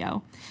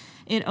studio.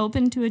 It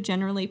opened to a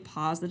generally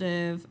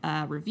positive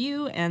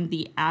review and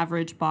the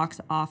average box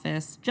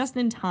office just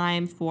in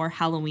time for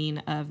Halloween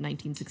of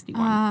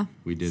 1961.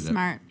 We did it.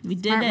 Smart. We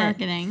did Smart it.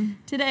 marketing.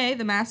 Today,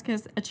 The Mask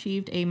has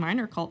achieved a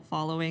minor cult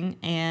following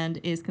and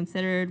is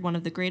considered one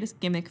of the greatest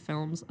gimmick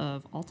films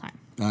of all time.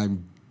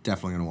 I'm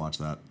definitely gonna watch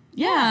that.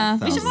 Yeah,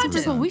 we should 1000%. watch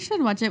it. We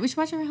should watch it. We should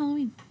watch it for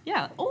Halloween.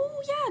 Yeah.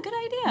 Oh, yeah. Good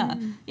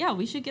idea. Yeah,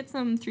 we should get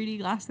some 3D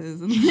glasses.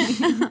 And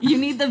you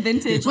need the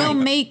vintage.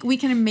 We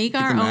can make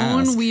our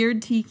mask. own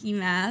weird tiki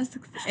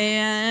masks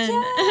and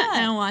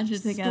and watch it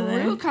together.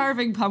 Screw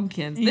carving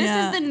pumpkins. This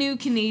Yeah. is the new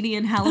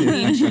Canadian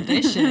Halloween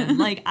tradition.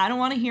 Like, I don't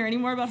want to hear any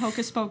more about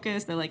Hocus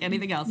Pocus or like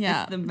anything else.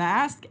 Yeah. It's the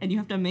mask, and you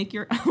have to make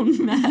your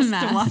own mask to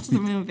Mask. watch the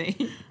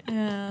movie.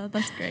 Yeah,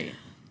 that's great.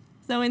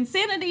 So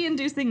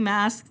insanity-inducing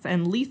masks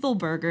and lethal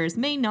burgers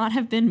may not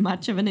have been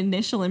much of an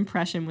initial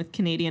impression with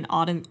Canadian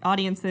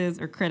audiences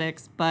or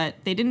critics, but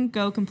they didn't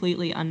go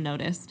completely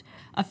unnoticed.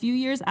 A few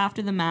years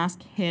after The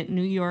Mask hit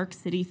New York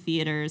City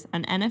theaters,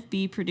 an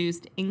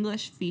NFB-produced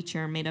English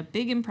feature made a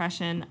big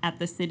impression at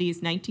the city's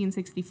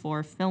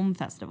 1964 film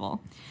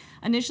festival.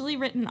 Initially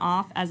written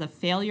off as a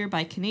failure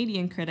by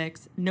Canadian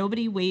critics,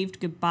 Nobody Waved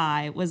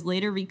Goodbye was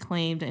later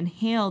reclaimed and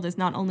hailed as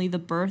not only the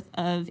birth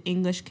of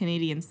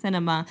English-Canadian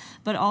cinema,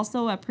 but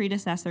also a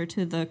predecessor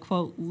to the,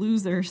 quote,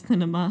 loser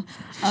cinema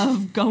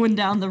of Going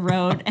Down the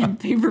Road and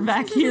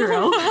Paperback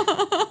Hero.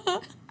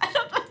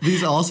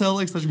 These all sound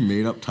like such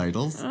made-up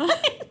titles.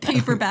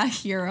 Paperback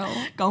hero.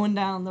 Going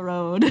Down the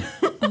Road.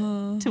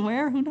 To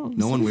where? Who knows?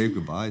 No one waved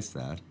goodbye.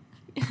 Sad.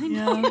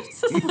 Yeah.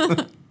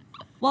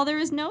 While there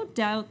is no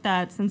doubt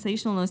that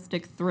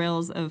sensationalistic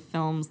thrills of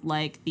films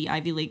like The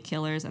Ivy League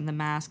Killers and The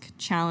Mask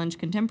challenge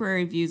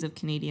contemporary views of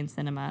Canadian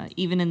cinema,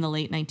 even in the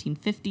late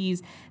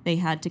 1950s, they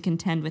had to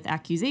contend with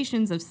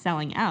accusations of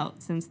selling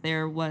out since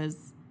it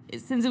was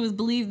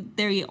believed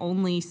they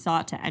only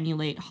sought to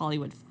emulate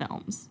Hollywood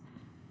films.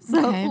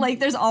 So, Okay. like,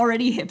 there's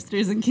already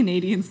hipsters in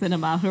Canadian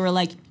cinema who are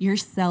like, you're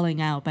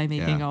selling out by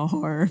making Yeah. a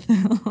horror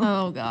film.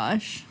 Oh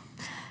gosh.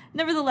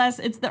 Nevertheless,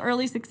 it's the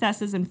early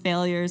successes and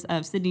failures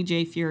of Sidney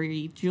J.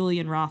 Furie,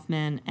 Julian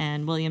Rothman,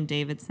 and William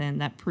Davidson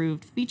that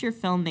proved feature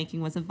filmmaking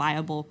was a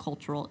viable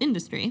cultural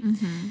industry.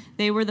 Mm-hmm.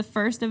 They were the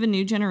first of a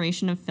new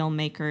generation of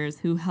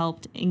filmmakers who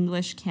helped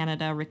English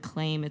Canada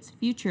reclaim its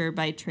future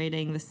by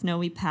trading the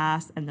Snowy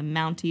Pass and the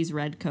Mounties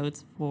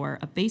redcoats for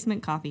a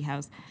basement coffee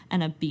house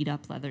and a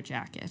beat-up leather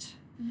jacket.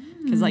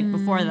 Because, like,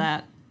 before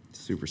that,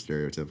 Super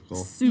stereotypical.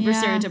 super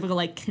Yeah. stereotypical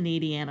like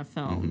Canadiana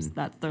films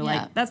that they're Yeah.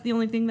 like that's the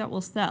only thing that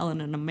will sell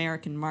in an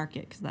American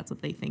market because that's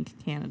what they think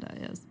Canada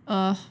is.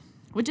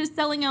 which is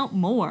selling out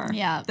more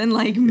Yeah. than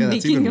like Yeah,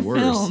 that's making even a worse.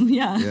 film.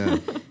 Yeah. Yeah.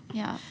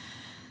 Yeah.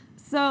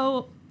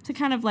 So to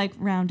kind of like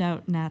round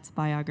out Nat's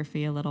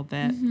biography a little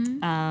bit,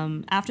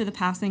 after the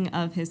passing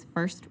of his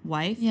first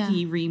wife, Yeah.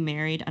 he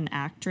remarried an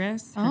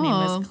actress. Her name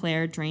Oh. was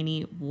Claire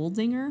Draney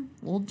Woldinger.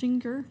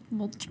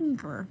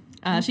 Mulchinger.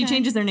 She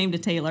changes her name to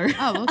Taylor.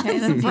 Oh, okay.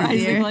 That's easier.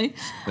 Surprisingly.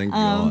 Thank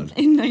God.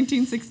 In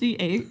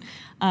 1968.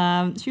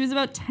 She was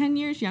about 10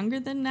 years younger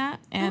than Nat,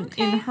 and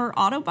in her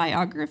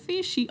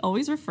autobiography, she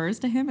always refers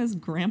to him as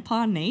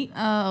Grandpa Nate,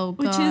 Oh,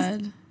 which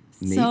God. is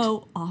Nate?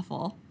 so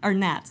awful. Or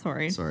Nat,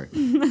 sorry. Sorry.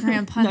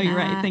 Grandpa No, you're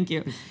right. Nat. Thank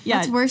you. Yeah,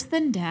 That's worse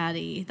than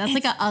daddy. That's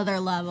like a other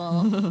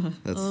level.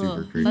 That's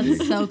super creepy.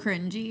 That's so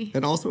cringy.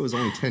 And also, it was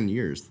only 10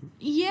 years.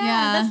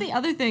 yeah, that's the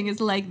other thing is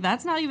like,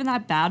 that's not even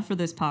that bad for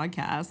this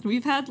podcast.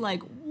 We've had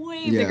like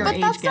way Yeah. bigger But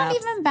age that's gaps. not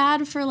even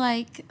bad for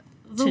like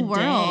the Today,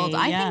 world.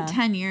 I yeah. think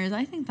 10 years,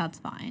 I think that's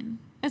fine.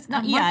 It's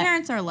not, My yeah.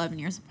 parents are 11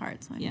 years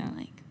apart, so I Yeah. mean,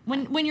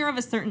 like, When you're of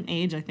a certain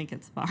age, I think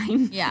it's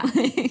fine. Yeah.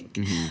 Like,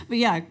 But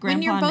yeah, Grandpa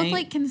when you're both Nate.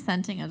 like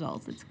consenting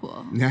adults, it's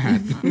cool. Nat.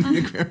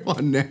 Grandpa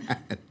Nat.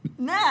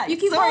 Nat. You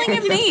keep sorry.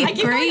 calling him Nate, I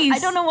keep calling- Grace. I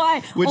don't know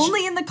why. Which-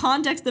 Only in the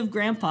context of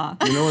Grandpa.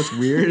 You know what's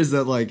weird is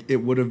that, like, it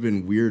would have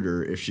been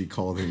weirder if she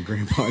called him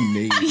Grandpa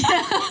Nate.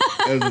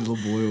 Out of the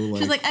blue. Like,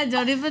 She's like, I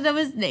don't even know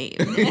his name.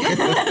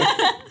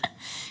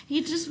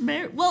 He just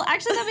married. Well,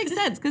 actually, that makes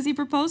sense because he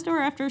proposed to her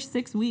after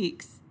 6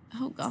 weeks.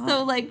 Oh, God.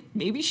 So, like,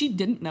 maybe she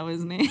didn't know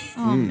his name.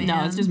 Oh, man.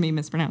 No, it's just me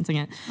mispronouncing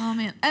it. Oh,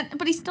 man.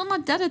 But he's still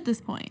not dead at this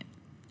point.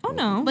 Oh,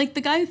 no. Like,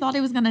 the guy who thought he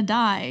was going to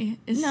die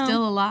is No.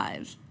 still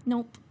alive.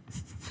 Nope.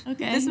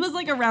 Okay. This was,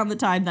 like, around the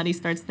time that he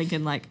starts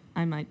thinking, like,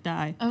 I might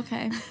die.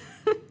 Okay.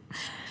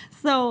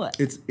 So,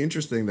 it's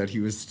interesting that he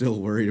was still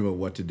worried about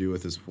what to do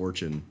with his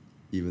fortune,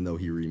 even though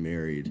he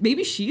remarried.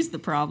 maybe she's the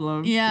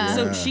problem. Yeah.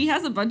 So Yeah. she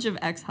has a bunch of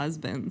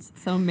ex-husbands.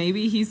 So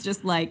maybe he's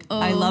just like,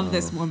 I love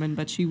this woman,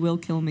 but she will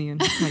kill me in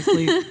my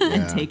sleep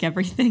and Yeah. take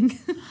everything.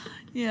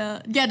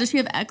 Yeah. Yeah, does she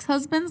have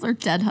ex-husbands or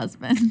dead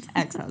husbands?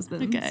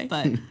 Ex-husbands. Okay.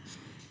 But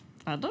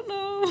I don't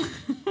know.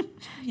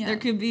 Yeah. There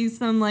could be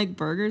some like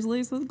burgers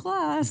laced with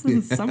glass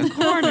in some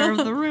corner of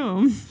the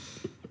room.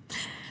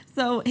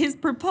 So his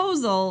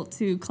proposal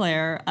to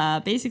Claire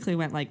basically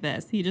went like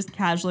this. He just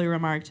casually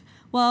remarked,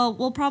 well,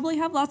 we'll probably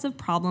have lots of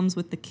problems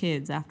with the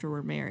kids after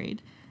we're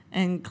married.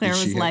 And Claire Did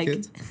she was have like,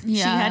 kids? she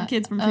Yeah. had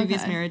kids from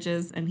previous Okay.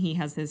 marriages, and he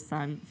has his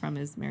son from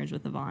his marriage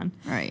with Yvonne.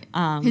 Right.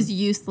 Um, his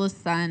useless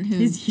son who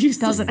his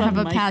useless doesn't have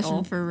son, a passion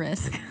Michael. for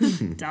risk.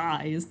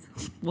 Dies.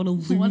 What a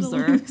loser. What a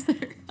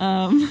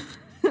loser.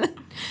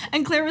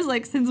 And Claire was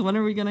like, since when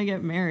are we going to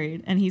get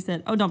married? And he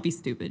said, oh, don't be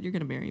stupid. You're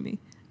going to marry me.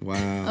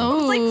 Wow.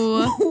 Oh.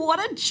 Like, what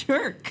a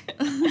jerk.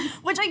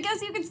 Which I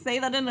guess you could say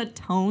that in a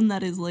tone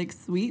that is like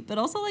sweet, but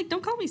also like,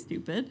 don't call me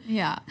stupid.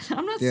 Yeah.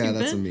 I'm not Yeah,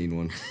 stupid. that's a mean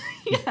one.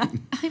 Yeah.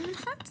 I'm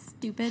not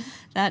stupid.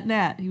 That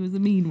Nat, he was a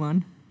mean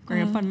one.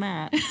 Grandpa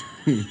Nat.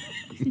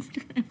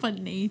 Grandpa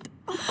Nate.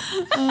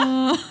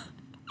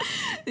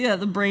 Yeah,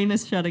 the brain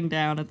is shutting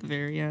down at the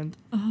very end.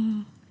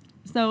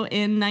 So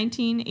in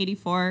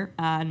 1984,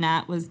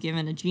 Nat was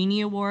given a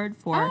Genie Award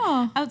for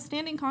Oh.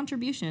 outstanding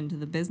contribution to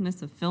the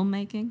business of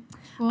filmmaking.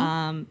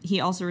 Cool. He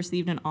also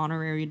received an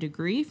honorary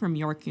degree from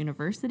York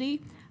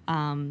University.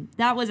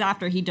 That was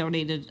after he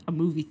donated a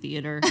movie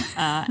theater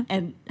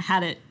and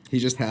had it. He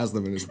just has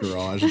them in his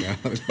garage now.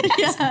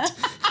 Yeah.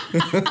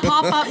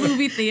 Pop-up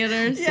movie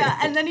theaters. Yeah,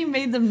 and then he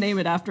made them name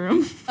it after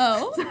him.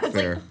 Oh.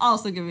 Fair.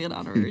 Also give me an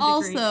honorary degree.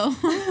 Also.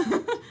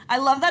 I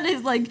love that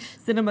his like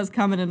cinemas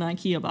come in an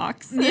IKEA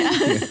box. Yeah.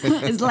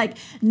 It's like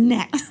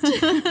next.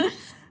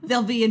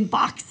 They'll be in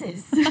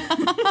boxes.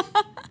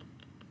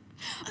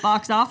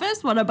 Box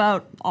office? What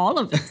about all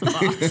of it's a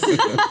box?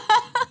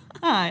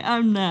 Hi,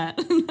 I'm Nat.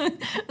 I'd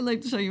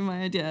like to show you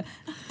my idea.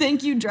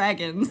 Thank you,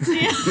 dragons,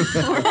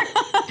 for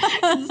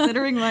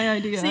considering my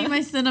idea. See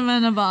my cinema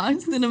in a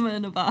box. Cinema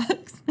in a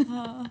box.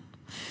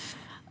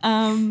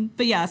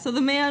 But yeah, so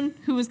the man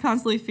who was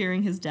constantly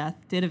fearing his death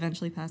did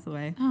eventually pass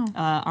away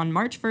on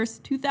March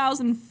 1st,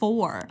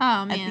 2004. Oh,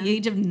 At man. the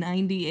age of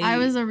 98. I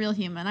was a real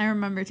human. I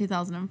remember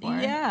 2004.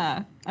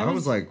 Yeah. I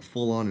was like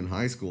full on in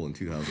high school in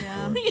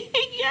 2004.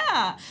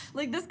 Yeah.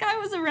 Like this guy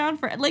was around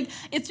for, like,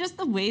 it's just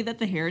the way that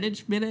the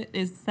Heritage Minute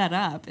is set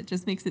up. It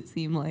just makes it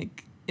seem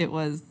like it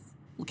was,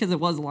 because it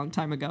was a long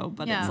time ago,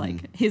 but Yeah. it's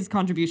like his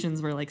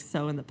contributions were like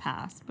so in the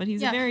past. But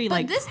he's a very but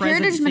like this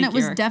present Heritage Minute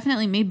was figure.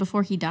 definitely made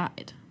before he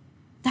died.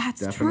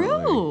 That's Definitely.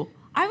 true.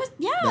 I was,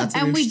 yeah. That's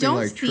an And we interesting, don't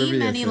like, see trivia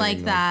many thing,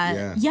 like that.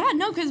 Yeah. Yeah,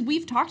 no, because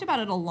we've talked about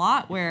it a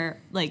lot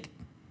where, like,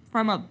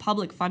 from a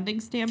public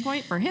funding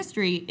standpoint for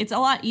history, it's a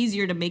lot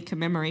easier to make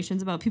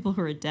commemorations about people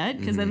who are dead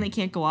because then they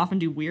can't go off and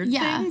do weird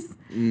Yeah. things.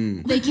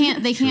 They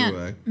can't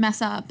True,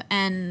 mess up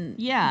and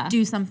Yeah.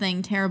 do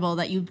something terrible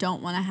that you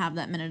don't want to have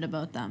that minute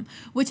about them,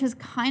 which has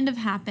kind of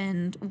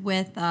happened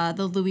with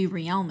the Louis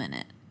Riel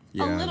minute.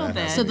 Yeah, little that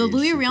bit. hasn't So the aged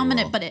Louis super Riel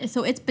minute, well.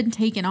 but it's been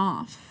taken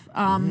off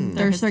their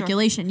Their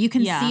circulation. You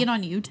can Yeah. see it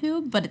on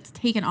YouTube, but it's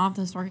taken off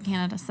the Historic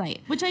Canada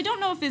site. Which I don't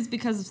know if it's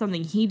because of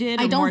something he did.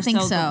 Or I more don't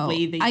think so. The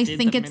way they I did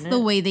think the it's the minute,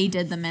 way they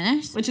did the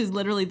minute. which is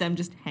literally them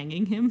just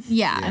hanging him.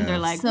 Yeah, Yeah. And they're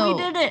like, So-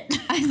 we did it.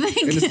 I think.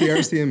 And it's the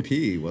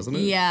RCMP, wasn't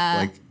it? Yeah.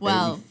 Like,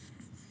 Well,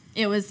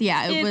 it was.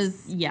 Yeah, it It's-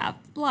 was. yeah,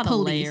 a lot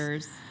police. of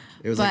layers.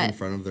 it was like in but-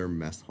 front of their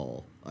mess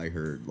hall. I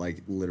heard,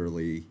 like,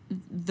 literally.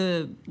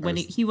 When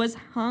Ours- he was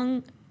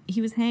hung,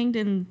 he was hanged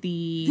in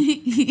the.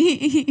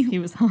 we He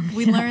was hung.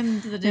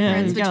 learned the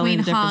difference we gotta learn between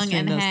the difference hung between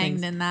and those hanged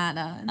things. in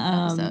that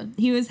episode.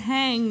 He was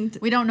hanged.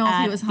 We don't know if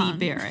he at was the hung.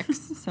 barracks.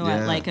 So Yeah.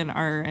 at like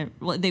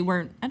well, they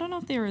weren't. I don't know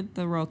if they were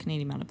the Royal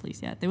Canadian Mounted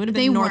Police yet. They would have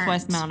They been weren't.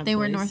 Northwest Mounted They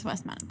Police. were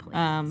Northwest Mounted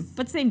Police.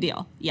 But same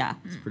deal. Yeah.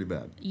 It's pretty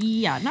bad.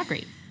 Yeah, not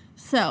great.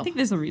 So, I think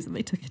there's a reason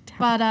they took it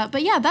down.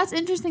 but yeah, that's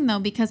interesting though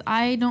because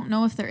I don't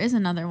know if there is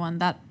another one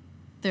that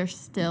they're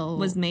still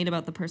Was made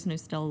about the person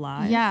who's still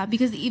alive. Yeah,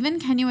 because even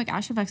Kennewick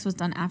Ashevix was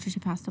done after she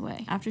passed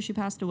away. After she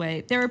passed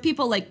away, there are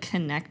people like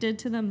connected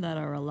to them that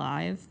are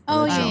alive.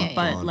 Oh, But yeah, Jacques yeah, yeah.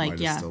 But, Plante like, might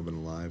have yeah. still been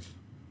alive.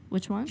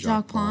 Which one? Jacques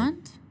Jacques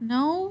Plante? Plante?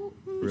 No.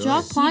 Really?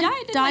 Jacques He Plante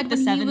died in, died like, the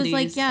when he was 70s.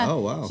 like, yeah. Oh,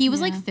 wow. He was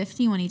Yeah. like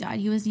 50 when he died.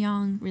 He was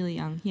young. Really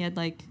young. He had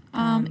like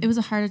It was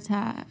a heart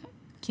attack.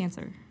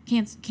 cancer.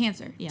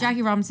 Cancer. Yeah.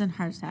 Jackie Robinson,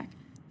 heart attack.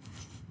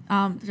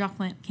 Jacques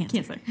Plante,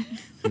 cancer.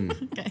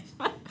 Okay.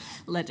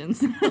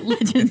 Legends.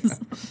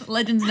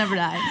 Legends never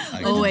die.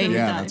 Oh, wait.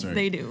 Yeah, that's right.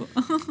 They do.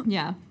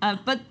 Yeah.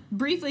 But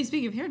briefly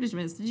speaking of Heritage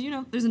Minutes, did you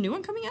know there's a new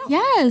one coming out?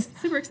 Yes.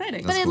 Super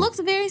exciting. But That's it cool. looks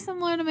very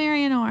similar to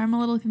Marianne Orr. I'm a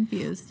little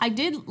confused. I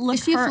did look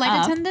Is she a her flight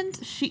up.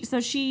 attendant?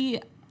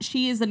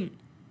 She is an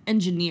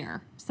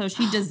engineer. So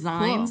she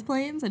designs Cool.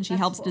 planes and she That's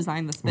helps cool.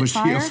 design the Was she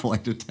Spitfire. a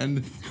flight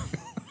attendant?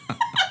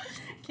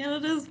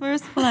 Canada's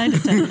first flight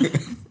attendant.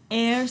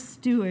 Air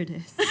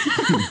stewardess.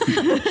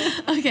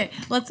 Okay,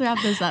 let's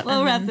wrap this up. We'll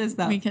and wrap then this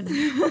up. We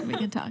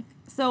can talk.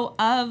 So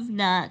of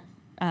Nat,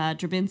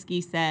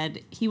 Drabinski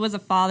said, he was a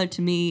father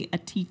to me, a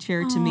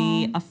teacher to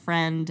me, a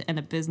friend, and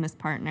a business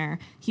partner.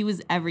 He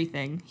was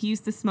everything. He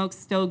used to smoke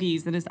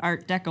stogies in his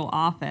Art Deco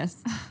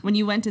office. When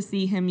you went to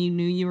see him, you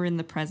knew you were in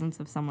the presence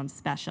of someone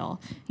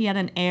special. He had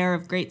an air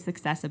of great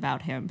success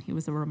about him. He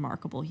was a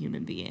remarkable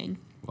human being.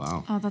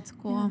 Wow. Oh, that's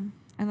cool.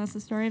 And that's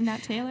the story of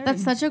Nat Taylor.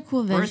 That's and such a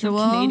cool birth visual.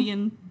 of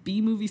Canadian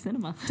B-movie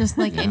cinema. Just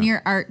like in Yeah.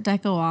 your Art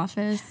Deco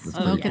office, That's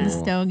smoking pretty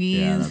cool. stogies.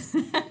 Yeah,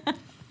 that's,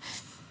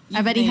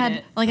 I bet he made had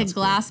it. like That's a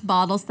glass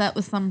bottle set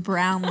with some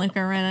brown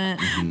liquor in it.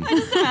 I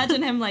just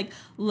imagine him like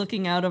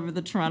looking out over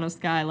the Toronto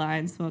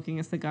skyline, smoking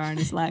a cigar, and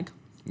he's like,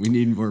 we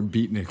need more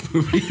beatnik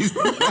movies.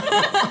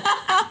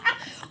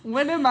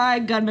 when am I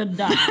gonna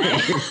die?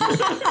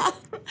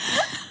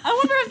 I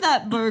wonder if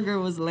that burger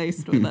was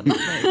laced with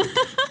anything.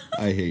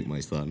 I hate my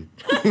son.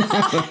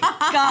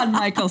 God,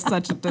 Michael's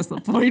such a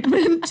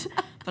disappointment.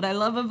 But I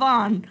love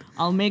Yvonne.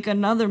 I'll make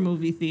another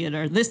movie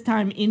theater, this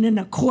time in an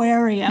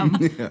aquarium.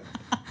 More.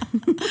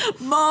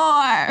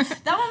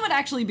 That one would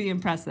actually be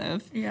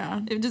impressive. Yeah.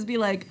 It would just be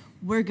like,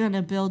 we're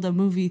gonna build a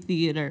movie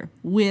theater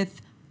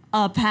with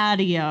a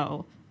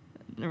patio.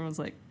 And everyone's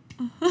like,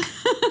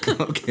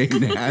 Okay,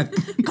 Nat.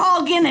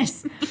 call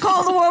Guinness.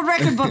 Call the World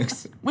Record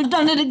books. We've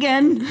done it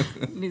again.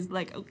 And he's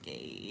like,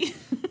 okay.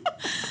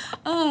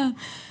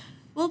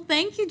 Well,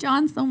 thank you,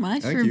 John, so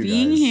much Thank for you,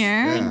 being guys.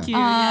 here. Yeah. Thank you.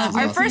 Yeah,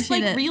 we Our first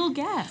appreciate it. real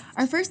guest.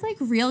 Our first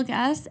real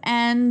guest,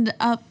 and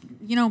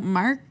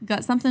Mark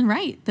got something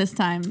right this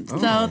time, so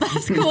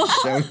that's cool.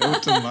 Shout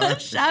out to Mark.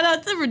 Shout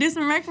out to producer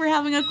Mark for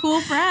having a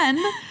cool friend.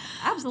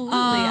 Absolutely.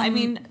 I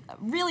mean,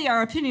 really,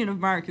 our opinion of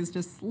Mark is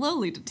just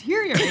slowly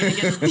deteriorating,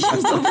 it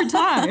seems, over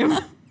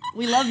time.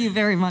 We love you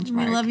very much,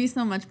 Mark. We love you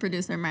so much,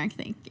 producer Mark.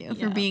 Thank you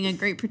for Yeah. being a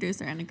great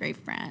producer and a great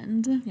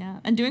friend. Yeah,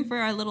 and doing for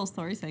our little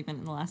story segment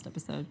in the last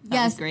episode.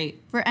 That was great.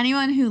 For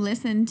anyone who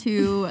listened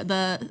to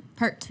the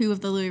part 2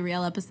 of the Louis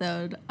Riel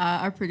episode,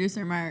 our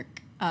producer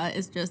Mark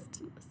is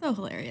just so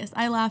hilarious.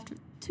 I laughed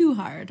too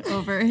hard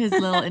over his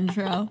little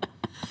intro.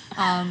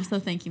 So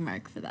thank you,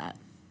 Mark, for that.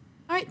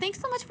 All right, thanks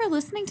so much for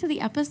listening to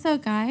the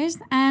episode, guys.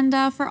 And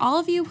for all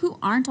of you who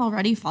aren't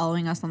already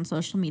following us on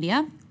social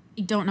media,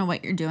 you don't know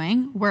what you're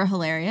doing, we're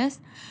hilarious.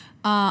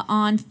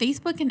 On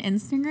Facebook and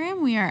Instagram,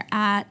 we are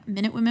at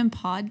Minute Women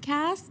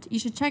Podcast. You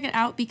should check it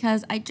out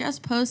because I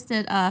just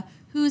posted a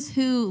Who's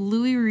Who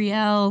Louis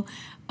Riel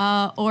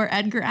or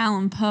Edgar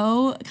Allan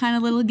Poe kind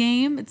of little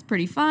game. It's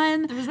pretty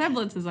fun. The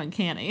resemblance is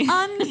uncanny.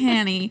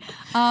 Uncanny.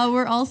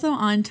 We're also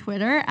on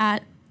Twitter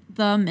at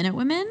The Minute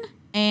Women.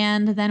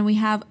 And then we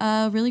have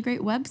a really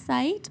great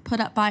website put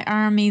up by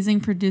our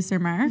amazing producer,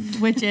 Mark,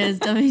 which is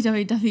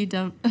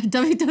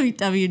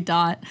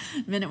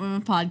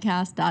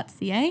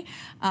www.minutewomenpodcast.ca.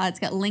 It's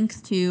got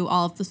links to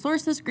all of the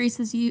sources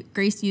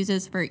Grace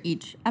uses for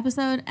each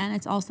episode, and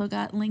it's also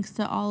got links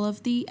to all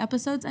of the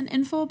episodes and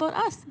info about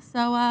us.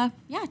 So,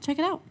 yeah, check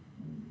it out.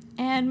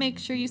 And make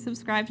sure you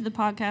subscribe to the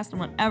podcast on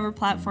whatever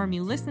platform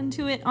you listen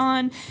to it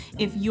on.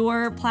 If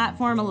your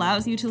platform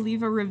allows you to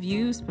leave a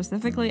review,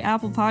 specifically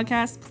Apple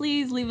Podcasts,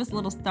 please leave us a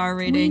little star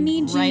rating. We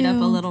need Write up a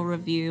you. little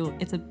review.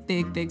 It's a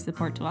big, big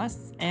support to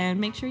us. And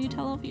make sure you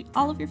tell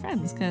all of your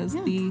friends, because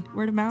the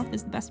word of mouth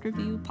is the best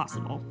review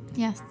possible.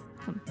 Yes.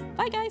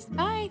 Bye, guys.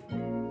 Bye.